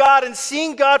room of God and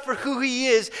seeing God for who he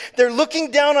is, they're looking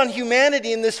down on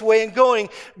humanity in this way and going,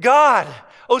 God,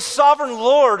 O sovereign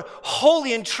Lord,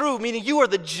 holy and true, meaning you are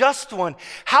the just one.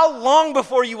 How long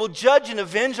before you will judge and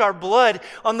avenge our blood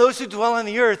on those who dwell on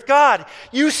the earth? God,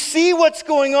 you see what's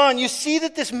going on. You see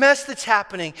that this mess that's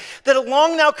happening, that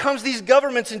along now comes these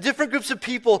governments and different groups of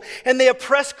people, and they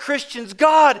oppress Christians.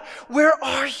 God, where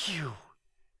are you?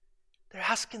 They're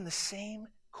asking the same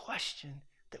question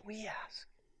that we ask.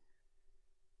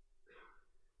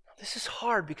 This is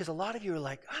hard because a lot of you are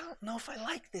like, I don't know if I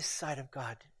like this side of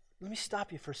God. Let me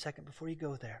stop you for a second before you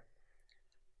go there.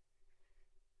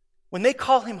 When they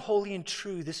call him holy and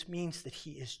true, this means that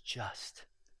he is just.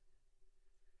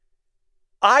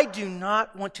 I do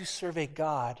not want to serve a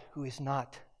God who is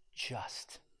not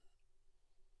just.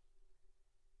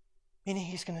 Meaning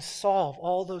he's going to solve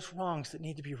all those wrongs that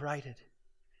need to be righted.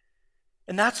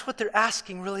 And that's what they're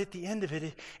asking really at the end of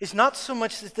it. It's not so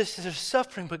much that this is a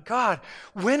suffering, but God,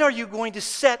 when are you going to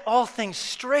set all things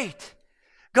straight?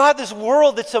 God, this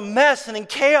world that's a mess and in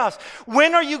chaos,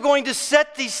 when are you going to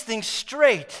set these things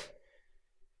straight?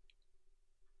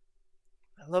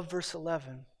 I love verse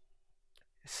 11.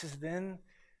 It says, then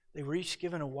they were each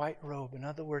given a white robe. In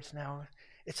other words, now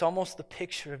it's almost the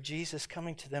picture of Jesus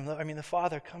coming to them, the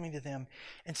Father coming to them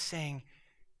and saying,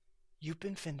 you've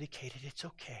been vindicated, it's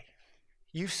okay.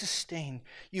 You've sustained.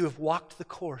 You have walked the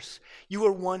course. You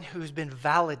are one who's been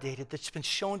validated, that's been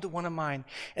shown to one of mine.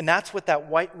 And that's what that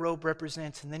white robe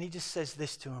represents. And then he just says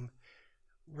this to him,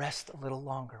 rest a little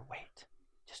longer. Wait.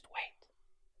 Just wait.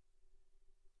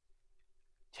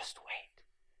 Just wait.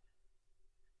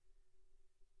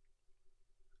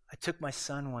 I took my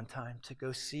son one time to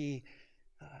go see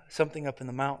something up in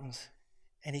the mountains.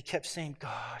 And he kept saying,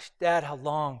 gosh, Dad, how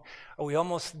long? Are we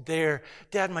almost there?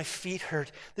 Dad, my feet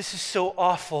hurt. This is so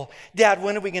awful. Dad,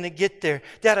 when are we going to get there?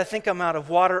 Dad, I think I'm out of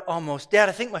water almost. Dad,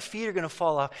 I think my feet are going to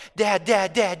fall off. Dad.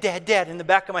 In the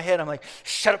back of my head, I'm like,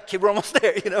 shut up, kid, we're almost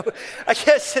there, I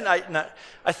guess, and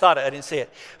I thought it, I didn't say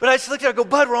it. But I just looked at it, I go,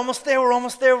 bud, we're almost there.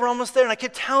 And I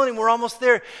kept telling him, we're almost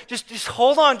there. Just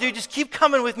hold on, dude. Just keep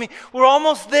coming with me. We're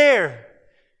almost there.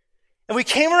 And we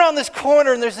came around this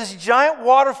corner, and there's this giant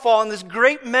waterfall and this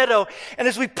great meadow. And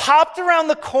as we popped around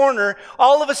the corner,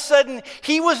 all of a sudden,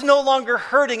 he was no longer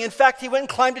hurting. In fact, he went and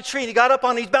climbed a tree, and he got up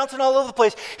on it. He's bouncing all over the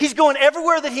place. He's going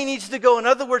everywhere that he needs to go. In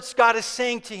other words, God is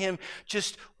saying to him,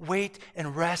 just wait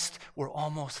and rest. We're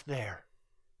almost there.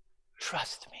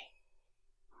 Trust me.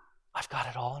 I've got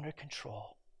it all under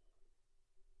control.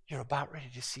 You're about ready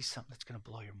to see something that's going to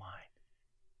blow your mind.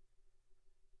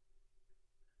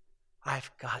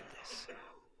 I've got this.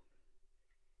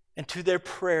 And to their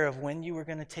prayer of when you were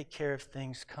going to take care of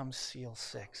things comes seal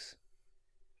 6.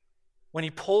 When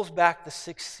he pulls back the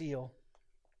 6th seal,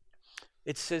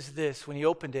 it says this: when he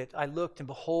opened it, I looked, and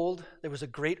behold, there was a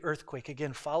great earthquake,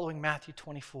 again following Matthew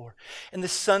 24. And the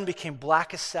sun became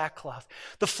black as sackcloth.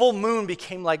 The full moon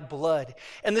became like blood.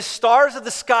 And the stars of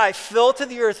the sky fell to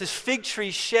the earth as fig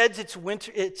tree sheds its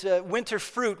winter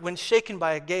fruit when shaken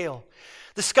by a gale.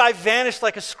 The sky vanished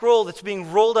like a scroll that's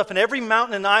being rolled up, and every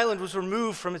mountain and island was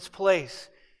removed from its place.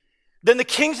 Then the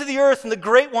kings of the earth and the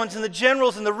great ones and the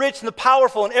generals and the rich and the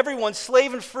powerful and everyone,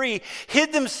 slave and free,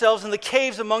 hid themselves in the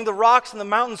caves among the rocks and the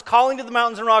mountains, calling to the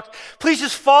mountains and rocks, please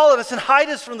just fall on us and hide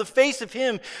us from the face of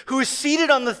him who is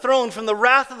seated on the throne, from the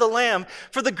wrath of the Lamb.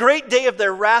 For the great day of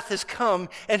their wrath has come,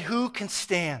 and who can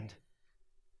stand?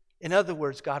 In other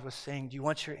words, God was saying, do you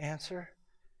want your answer?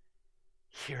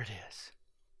 Here it is.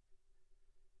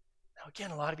 Now again,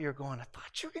 a lot of you are going, I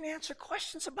thought you were going to answer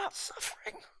questions about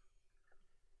suffering.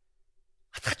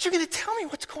 I thought you were going to tell me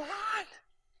what's going on.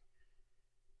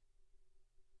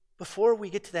 Before we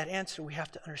get to that answer, we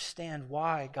have to understand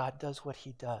why God does what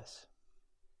he does.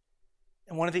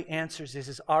 And one of the answers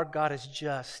is our God is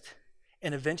just,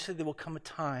 and eventually there will come a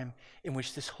time in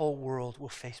which this whole world will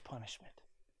face punishment.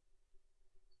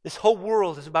 This whole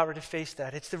world is about ready to face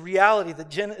that. It's the reality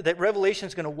that Revelation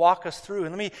is going to walk us through.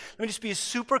 And let me just be as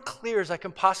super clear as I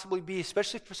can possibly be,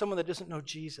 especially for someone that doesn't know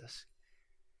Jesus.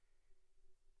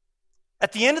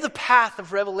 At the end of the path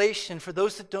of Revelation, for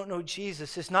those that don't know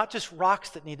Jesus, is not just rocks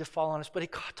that need to fall on us, but he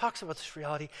talks about this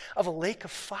reality of a lake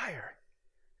of fire.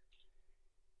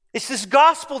 It's this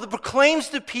gospel that proclaims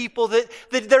to people that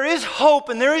there is hope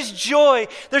and there is joy,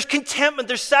 there's contentment,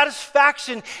 there's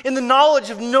satisfaction in the knowledge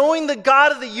of knowing the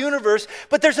God of the universe.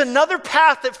 But there's another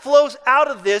path that flows out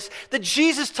of this that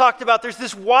Jesus talked about. There's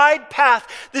this wide path,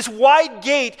 this wide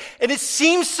gate, and it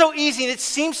seems so easy and it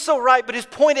seems so right, but his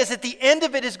point is at the end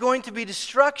of it is going to be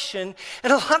destruction.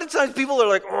 And a lot of times people are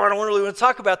like, I don't really want to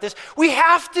talk about this. We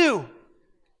have to.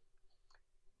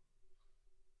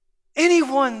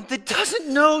 Anyone that doesn't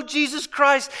know Jesus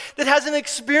Christ, that hasn't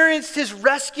experienced his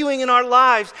rescuing in our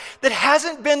lives, that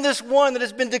hasn't been this one that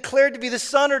has been declared to be the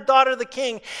son or daughter of the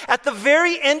King, at the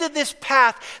very end of this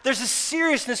path, there's a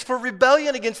seriousness for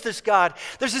rebellion against this God.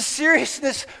 There's a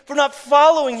seriousness for not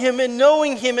following him and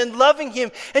knowing him and loving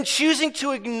him and choosing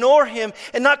to ignore him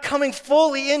and not coming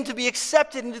fully in to be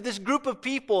accepted into this group of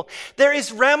people. There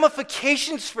is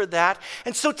ramifications for that.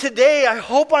 And so today, I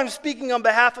hope I'm speaking on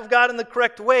behalf of God in the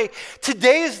correct way.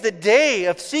 Today is the day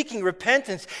of seeking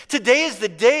repentance. Today is the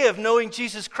day of knowing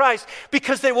Jesus Christ,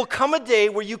 because there will come a day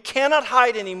where you cannot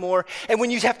hide anymore, and when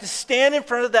you have to stand in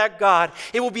front of that God,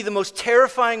 it will be the most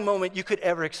terrifying moment you could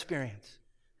ever experience.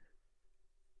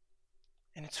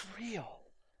 And it's real.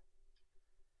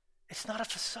 It's not a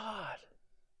facade.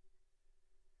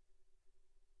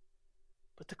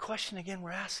 But the question again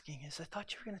we're asking is, I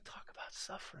thought you were going to talk about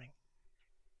suffering.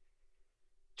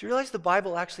 Do you realize the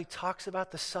Bible actually talks about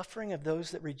the suffering of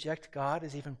those that reject God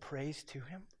as even praise to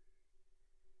him?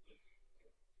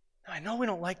 Now, I know we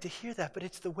don't like to hear that, but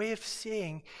it's the way of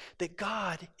seeing that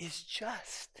God is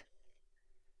just.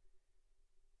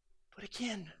 But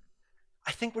again,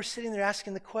 I think we're sitting there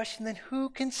asking the question, then who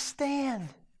can stand?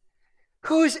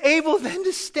 Who is able then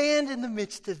to stand in the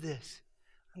midst of this?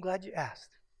 I'm glad you asked.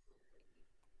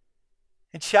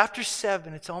 In chapter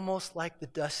 7, it's almost like the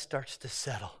dust starts to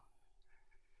settle.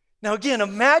 Now again,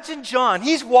 imagine John.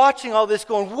 He's watching all this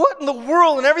going, what in the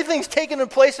world? And everything's taking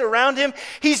place around him.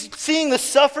 He's seeing the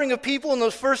suffering of people in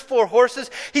those first 4 horses.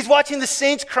 He's watching the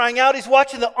saints crying out. He's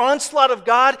watching the onslaught of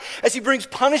God as he brings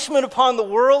punishment upon the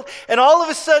world. And all of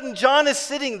a sudden, John is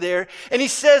sitting there and he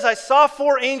says, I saw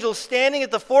 4 angels standing at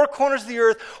the 4 corners of the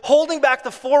earth, holding back the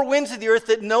 4 winds of the earth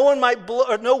that no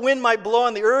wind might blow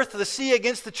on the earth or the sea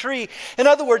against the tree. In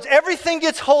other words, everything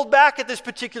gets held back at this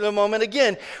particular moment.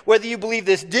 Again, whether you believe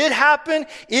this did happen,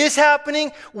 is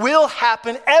happening, will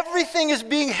happen. Everything is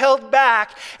being held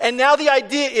back. And now the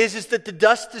idea is that the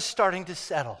dust is starting to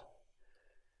settle.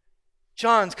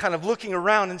 John's kind of looking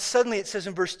around, and suddenly it says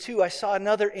in verse 2, I saw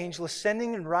another angel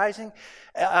ascending and rising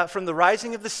from the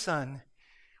rising of the sun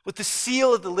with the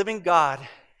seal of the living God.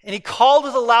 And he called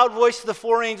with a loud voice to the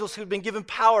 4 angels who had been given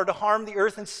power to harm the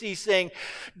earth and sea, saying,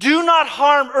 do not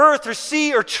harm earth or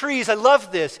sea or trees. I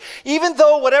love this. Even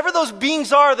though whatever those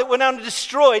beings are that went out and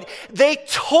destroyed, they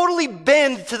totally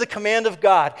bend to the command of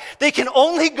God. They can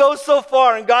only go so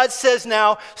far. And God says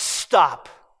now, stop.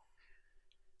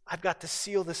 I've got to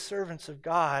seal the servants of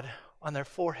God on their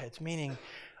foreheads, meaning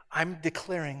I'm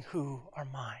declaring who are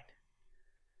mine.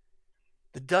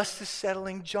 The dust is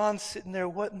settling. John's sitting there.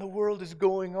 What in the world is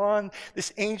going on?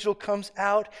 This angel comes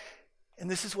out, and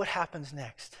this is what happens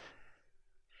next.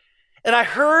 And I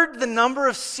heard the number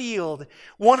of sealed,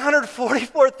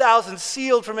 144,000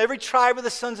 sealed from every tribe of the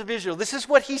sons of Israel. This is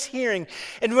what he's hearing.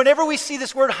 And whenever we see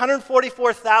this word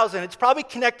 144,000, it's probably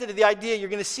connected to the idea you're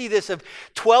going to see this of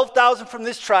 12,000 from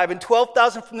this tribe and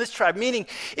 12,000 from this tribe, meaning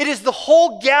it is the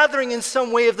whole gathering in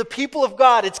some way of the people of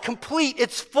God. It's complete.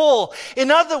 It's full.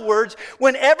 In other words,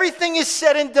 when everything is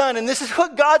said and done, and this is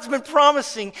what God's been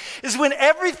promising, is when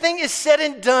everything is said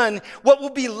and done, what will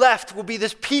be left will be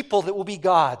this people that will be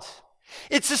God's.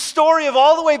 It's a story of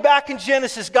all the way back in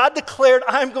Genesis. God declared,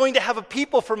 I'm going to have a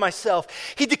people for myself.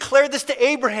 He declared this to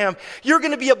Abraham. You're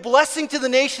going to be a blessing to the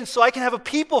nations so I can have a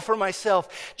people for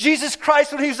myself. Jesus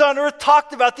Christ, when he was on earth,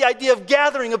 talked about the idea of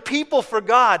gathering a people for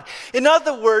God. In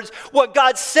other words, what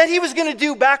God said he was going to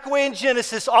do back away in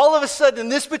Genesis, all of a sudden in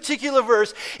this particular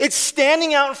verse, it's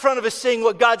standing out in front of us saying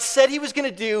what God said he was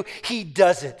going to do, he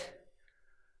does it.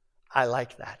 I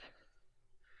like that.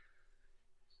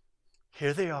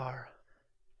 Here they are.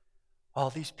 All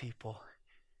these people,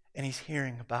 and he's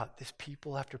hearing about this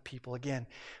people after people. Again,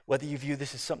 whether you view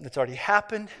this as something that's already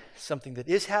happened, something that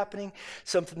is happening,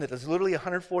 something that is literally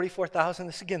 144,000,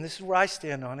 this is where I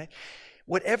stand on it.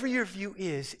 Whatever your view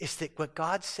is that what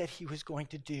God said he was going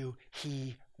to do,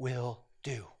 he will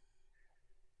do.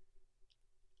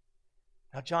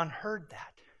 Now, John heard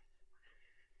that.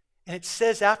 And it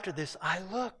says after this, I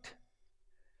looked.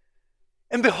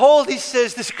 And behold, he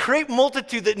says, this great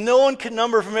multitude that no one can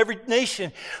number from every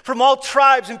nation, from all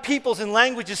tribes and peoples and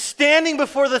languages, standing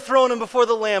before the throne and before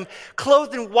the Lamb,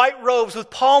 clothed in white robes with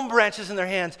palm branches in their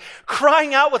hands,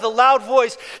 crying out with a loud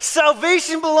voice,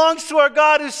 salvation belongs to our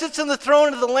God who sits on the throne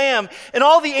and to the Lamb. And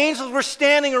all the angels were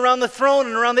standing around the throne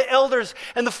and around the elders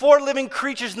and the four living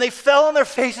creatures, and they fell on their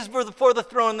faces before the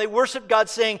throne, and they worshiped God,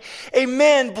 saying,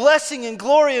 Amen, blessing and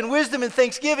glory and wisdom and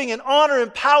thanksgiving and honor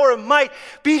and power and might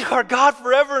be to our God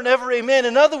forever and ever, amen.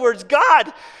 In other words,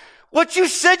 God, what you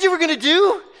said you were going to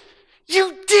do,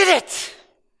 you did it.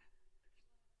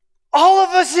 All of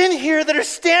us in here that are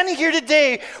standing here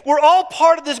today, we're all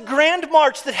part of this grand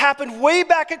march that happened way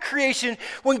back at creation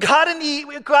when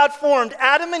God formed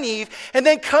Adam and Eve, and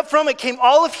then from it came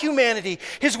all of humanity.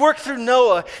 His work through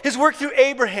Noah, his work through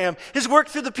Abraham, his work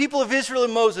through the people of Israel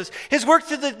and Moses, his work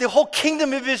through the whole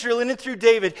kingdom of Israel and then through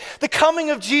David, the coming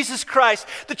of Jesus Christ,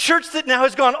 the church that now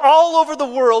has gone all over the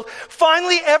world.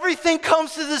 Finally, everything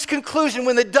comes to this conclusion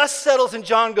when the dust settles and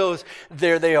John goes,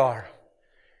 there they are.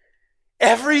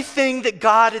 Everything that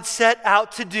God had set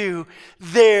out to do,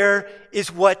 there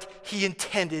is what he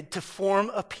intended, to form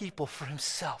a people for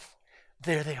himself.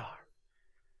 There they are.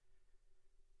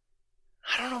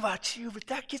 I don't know about you, but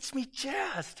that gets me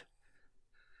jazzed.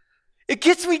 It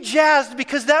gets me jazzed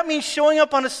because that means showing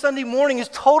up on a Sunday morning is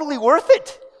totally worth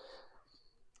it.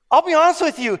 I'll be honest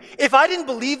with you, if I didn't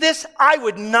believe this, I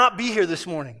would not be here this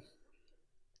morning.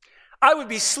 I would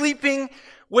be sleeping,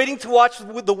 waiting to watch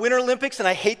the Winter Olympics, and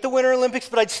I hate the Winter Olympics,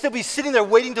 but I'd still be sitting there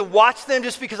waiting to watch them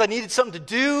just because I needed something to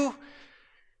do.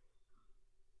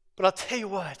 But I'll tell you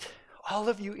what, all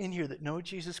of you in here that know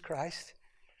Jesus Christ,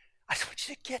 I just want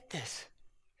you to get this.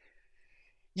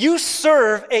 You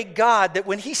serve a God that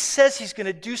when he says he's going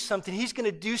to do something, he's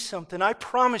going to do something. I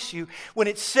promise you, when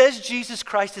it says Jesus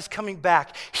Christ is coming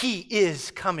back, he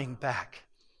is coming back.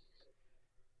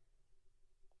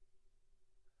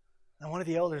 And one of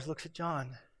the elders looks at John.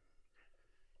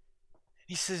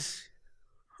 He says,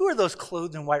 who are those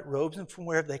clothed in white robes and from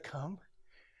where have they come?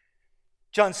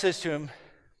 John says to him,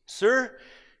 sir,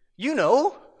 you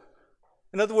know.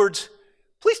 In other words,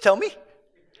 please tell me.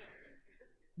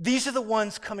 These are the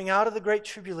ones coming out of the great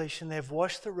tribulation. They have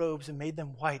washed the robes and made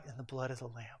them white in the blood of the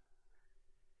Lamb.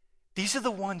 These are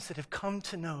the ones that have come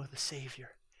to know the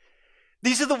Savior.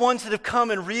 These are the ones that have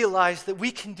come and realized that we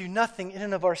can do nothing in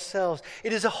and of ourselves.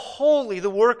 It is wholly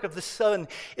the work of the Son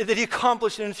that he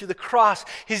accomplished in and through the cross,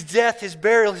 his death, his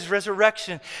burial, his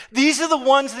resurrection. These are the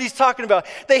ones that he's talking about.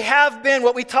 They have been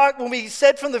what when we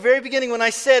said from the very beginning, when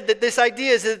I said that this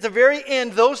idea is that at the very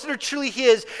end, those that are truly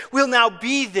his will now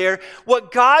be there.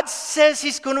 What God says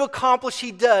he's going to accomplish,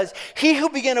 he does. He who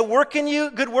began a work in you,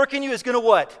 good work in you, is going to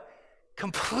what?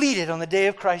 Complete it on the day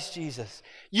of Christ Jesus.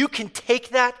 You can take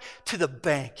that to the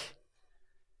bank.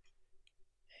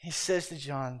 He says to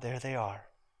John, there they are.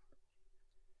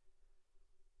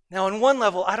 Now, on one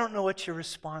level, I don't know what your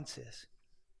response is.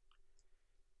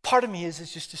 Part of me is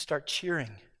just to start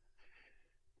cheering.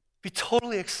 Be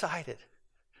totally excited.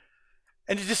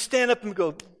 And to just stand up and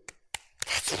go,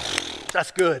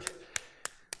 that's good.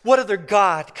 What other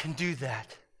God can do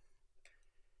that?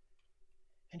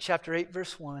 In chapter 8,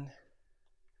 verse 1,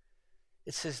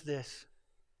 it says this,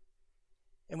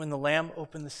 and when the Lamb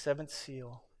opened the seventh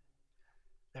seal,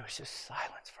 there was just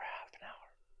silence for half an hour.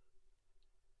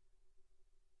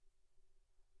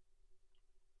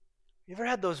 You ever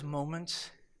had those moments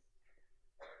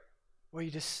where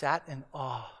you just sat in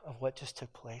awe of what just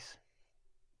took place?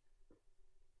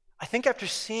 I think after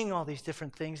seeing all these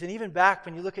different things, and even back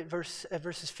when you look at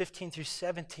verses 15 through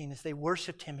 17, as they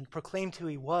worshiped him and proclaimed who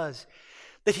he was,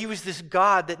 that he was this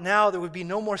God, that now there would be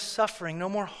no more suffering, no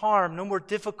more harm, no more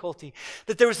difficulty,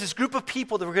 that there was this group of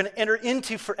people that were going to enter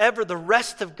into forever the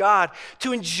rest of God,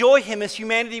 to enjoy him as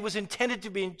humanity was intended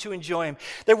to enjoy him.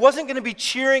 There wasn't going to be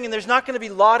cheering, and there's not going to be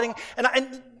lauding.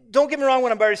 And don't get me wrong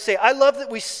what I'm about to say. I love that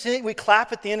we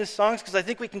clap at the end of songs, because I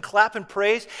think we can clap and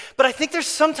praise. But I think there's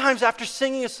sometimes after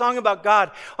singing a song about God,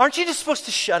 aren't you just supposed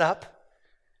to shut up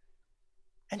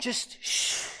and just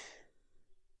shh?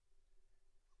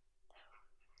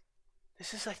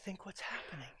 This is, I think, what's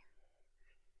happening.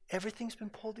 Everything's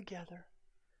been pulled together.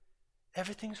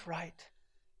 Everything's right.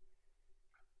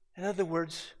 In other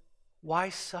words, why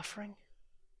suffering?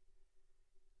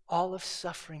 All of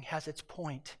suffering has its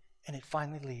point, and it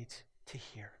finally leads to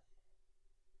here.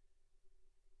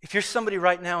 If you're somebody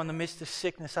right now in the midst of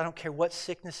sickness, I don't care what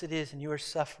sickness it is, and you are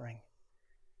suffering,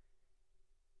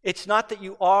 it's not that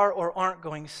you are or aren't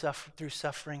going through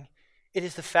suffering. It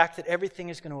is the fact that everything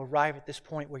is going to arrive at this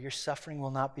point where your suffering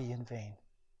will not be in vain.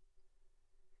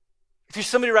 If you're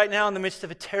somebody right now in the midst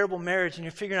of a terrible marriage and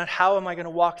you're figuring out how am I going to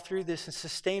walk through this and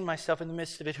sustain myself in the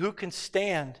midst of it, who can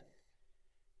stand?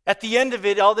 At the end of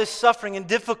it, all this suffering and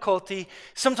difficulty,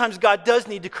 sometimes God does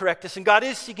need to correct us, and God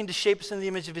is seeking to shape us in the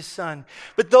image of his Son.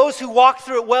 But those who walk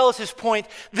through it well is his point.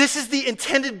 This is the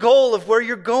intended goal of where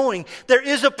you're going. There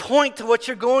is a point to what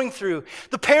you're going through.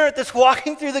 The parent that's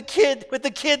walking through with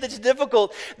the kid that's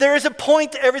difficult, there is a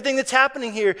point to everything that's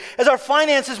happening here. As our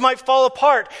finances might fall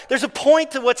apart, there's a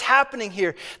point to what's happening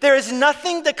here. There is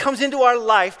nothing that comes into our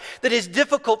life that is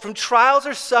difficult from trials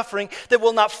or suffering that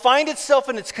will not find itself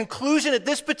in its conclusion at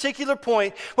this particular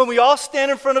point when we all stand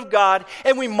in front of God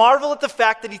and we marvel at the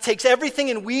fact that he takes everything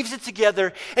and weaves it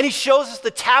together and he shows us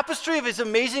the tapestry of his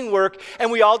amazing work,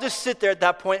 and we all just sit there at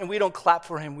that point and we don't clap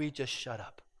for him, we just shut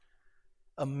up,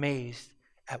 amazed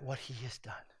at what he has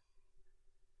done.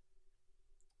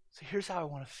 So here's how I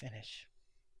want to finish.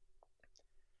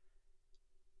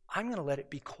 I'm going to let it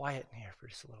be quiet in here for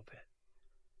just a little bit.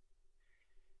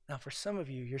 Now for some of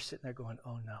you, you're sitting there going,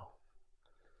 oh no.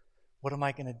 What am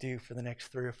I going to do for the next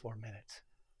 3 or 4 minutes?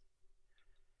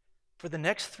 For the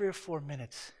next 3 or 4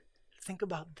 minutes, think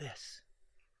about this.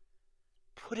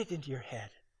 Put it into your head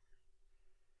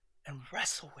and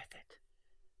wrestle with it.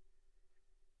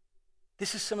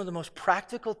 This is some of the most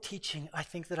practical teaching I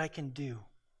think that I can do.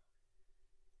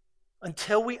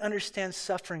 Until we understand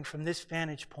suffering from this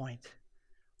vantage point,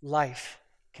 life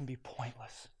can be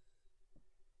pointless.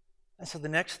 And so the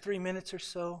next 3 minutes or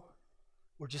so,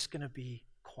 we're just going to be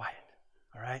quiet.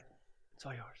 All right? It's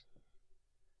all yours.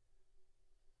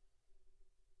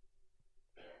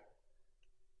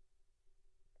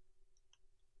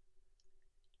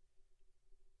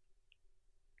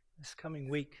 This coming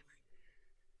week,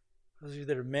 those of you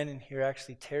that are men in here,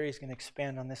 actually Terry's going to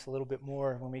expand on this a little bit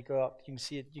more when we go out. You can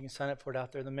see it, you can sign up for it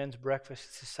out there, the men's breakfast.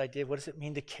 It's this idea of what does it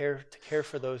mean to care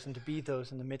for those and to be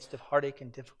those in the midst of heartache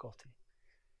and difficulty.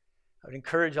 I would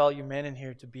encourage all you men in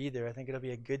here to be there. I think it'll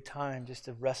be a good time just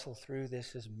to wrestle through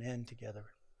this as men together.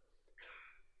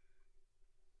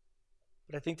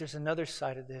 But I think there's another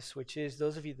side of this, which is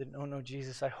those of you that don't know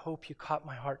Jesus, I hope you caught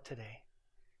my heart today.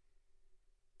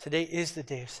 Today is the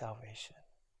day of salvation.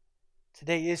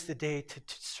 Today is the day to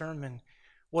determine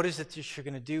what is it that you're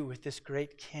going to do with this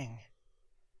great King.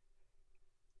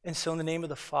 And so in the name of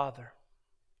the Father,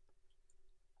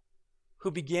 who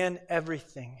began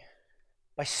everything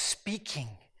by speaking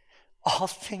all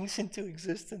things into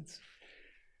existence.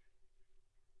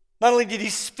 Not only did he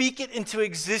speak it into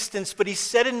existence, but he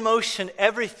set in motion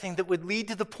everything that would lead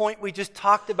to the point we just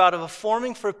talked about of a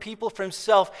forming for a people for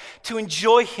himself to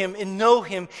enjoy him and know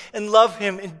him and love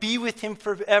him and be with him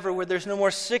forever, where there's no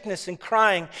more sickness and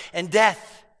crying and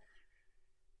death.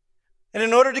 And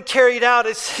in order to carry it out,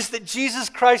 it says that Jesus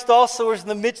Christ also is in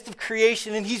the midst of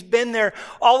creation, and he's been there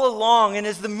all along and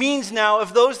is the means now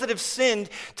of those that have sinned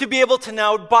to be able to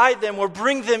now buy them or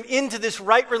bring them into this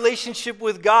right relationship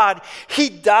with God. He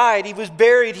died, he was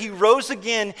buried, he rose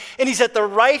again, and he's at the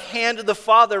right hand of the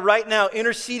Father right now,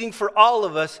 interceding for all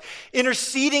of us,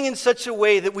 interceding in such a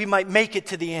way that we might make it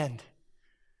to the end.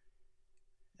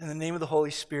 In the name of the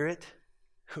Holy Spirit,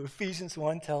 who Ephesians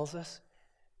 1 tells us,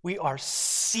 We are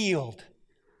sealed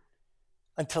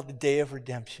until the day of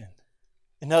redemption.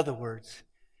 In other words,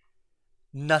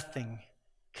 nothing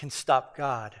can stop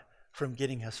God from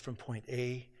getting us from point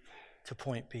A to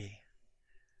point B.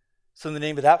 So in the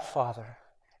name of that Father,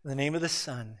 in the name of the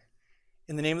Son,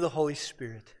 in the name of the Holy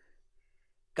Spirit,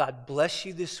 God bless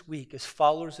you this week as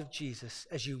followers of Jesus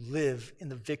as you live in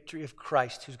the victory of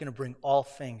Christ, who's going to bring all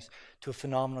things to a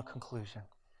phenomenal conclusion.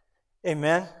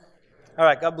 Amen? All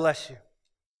right, God bless you.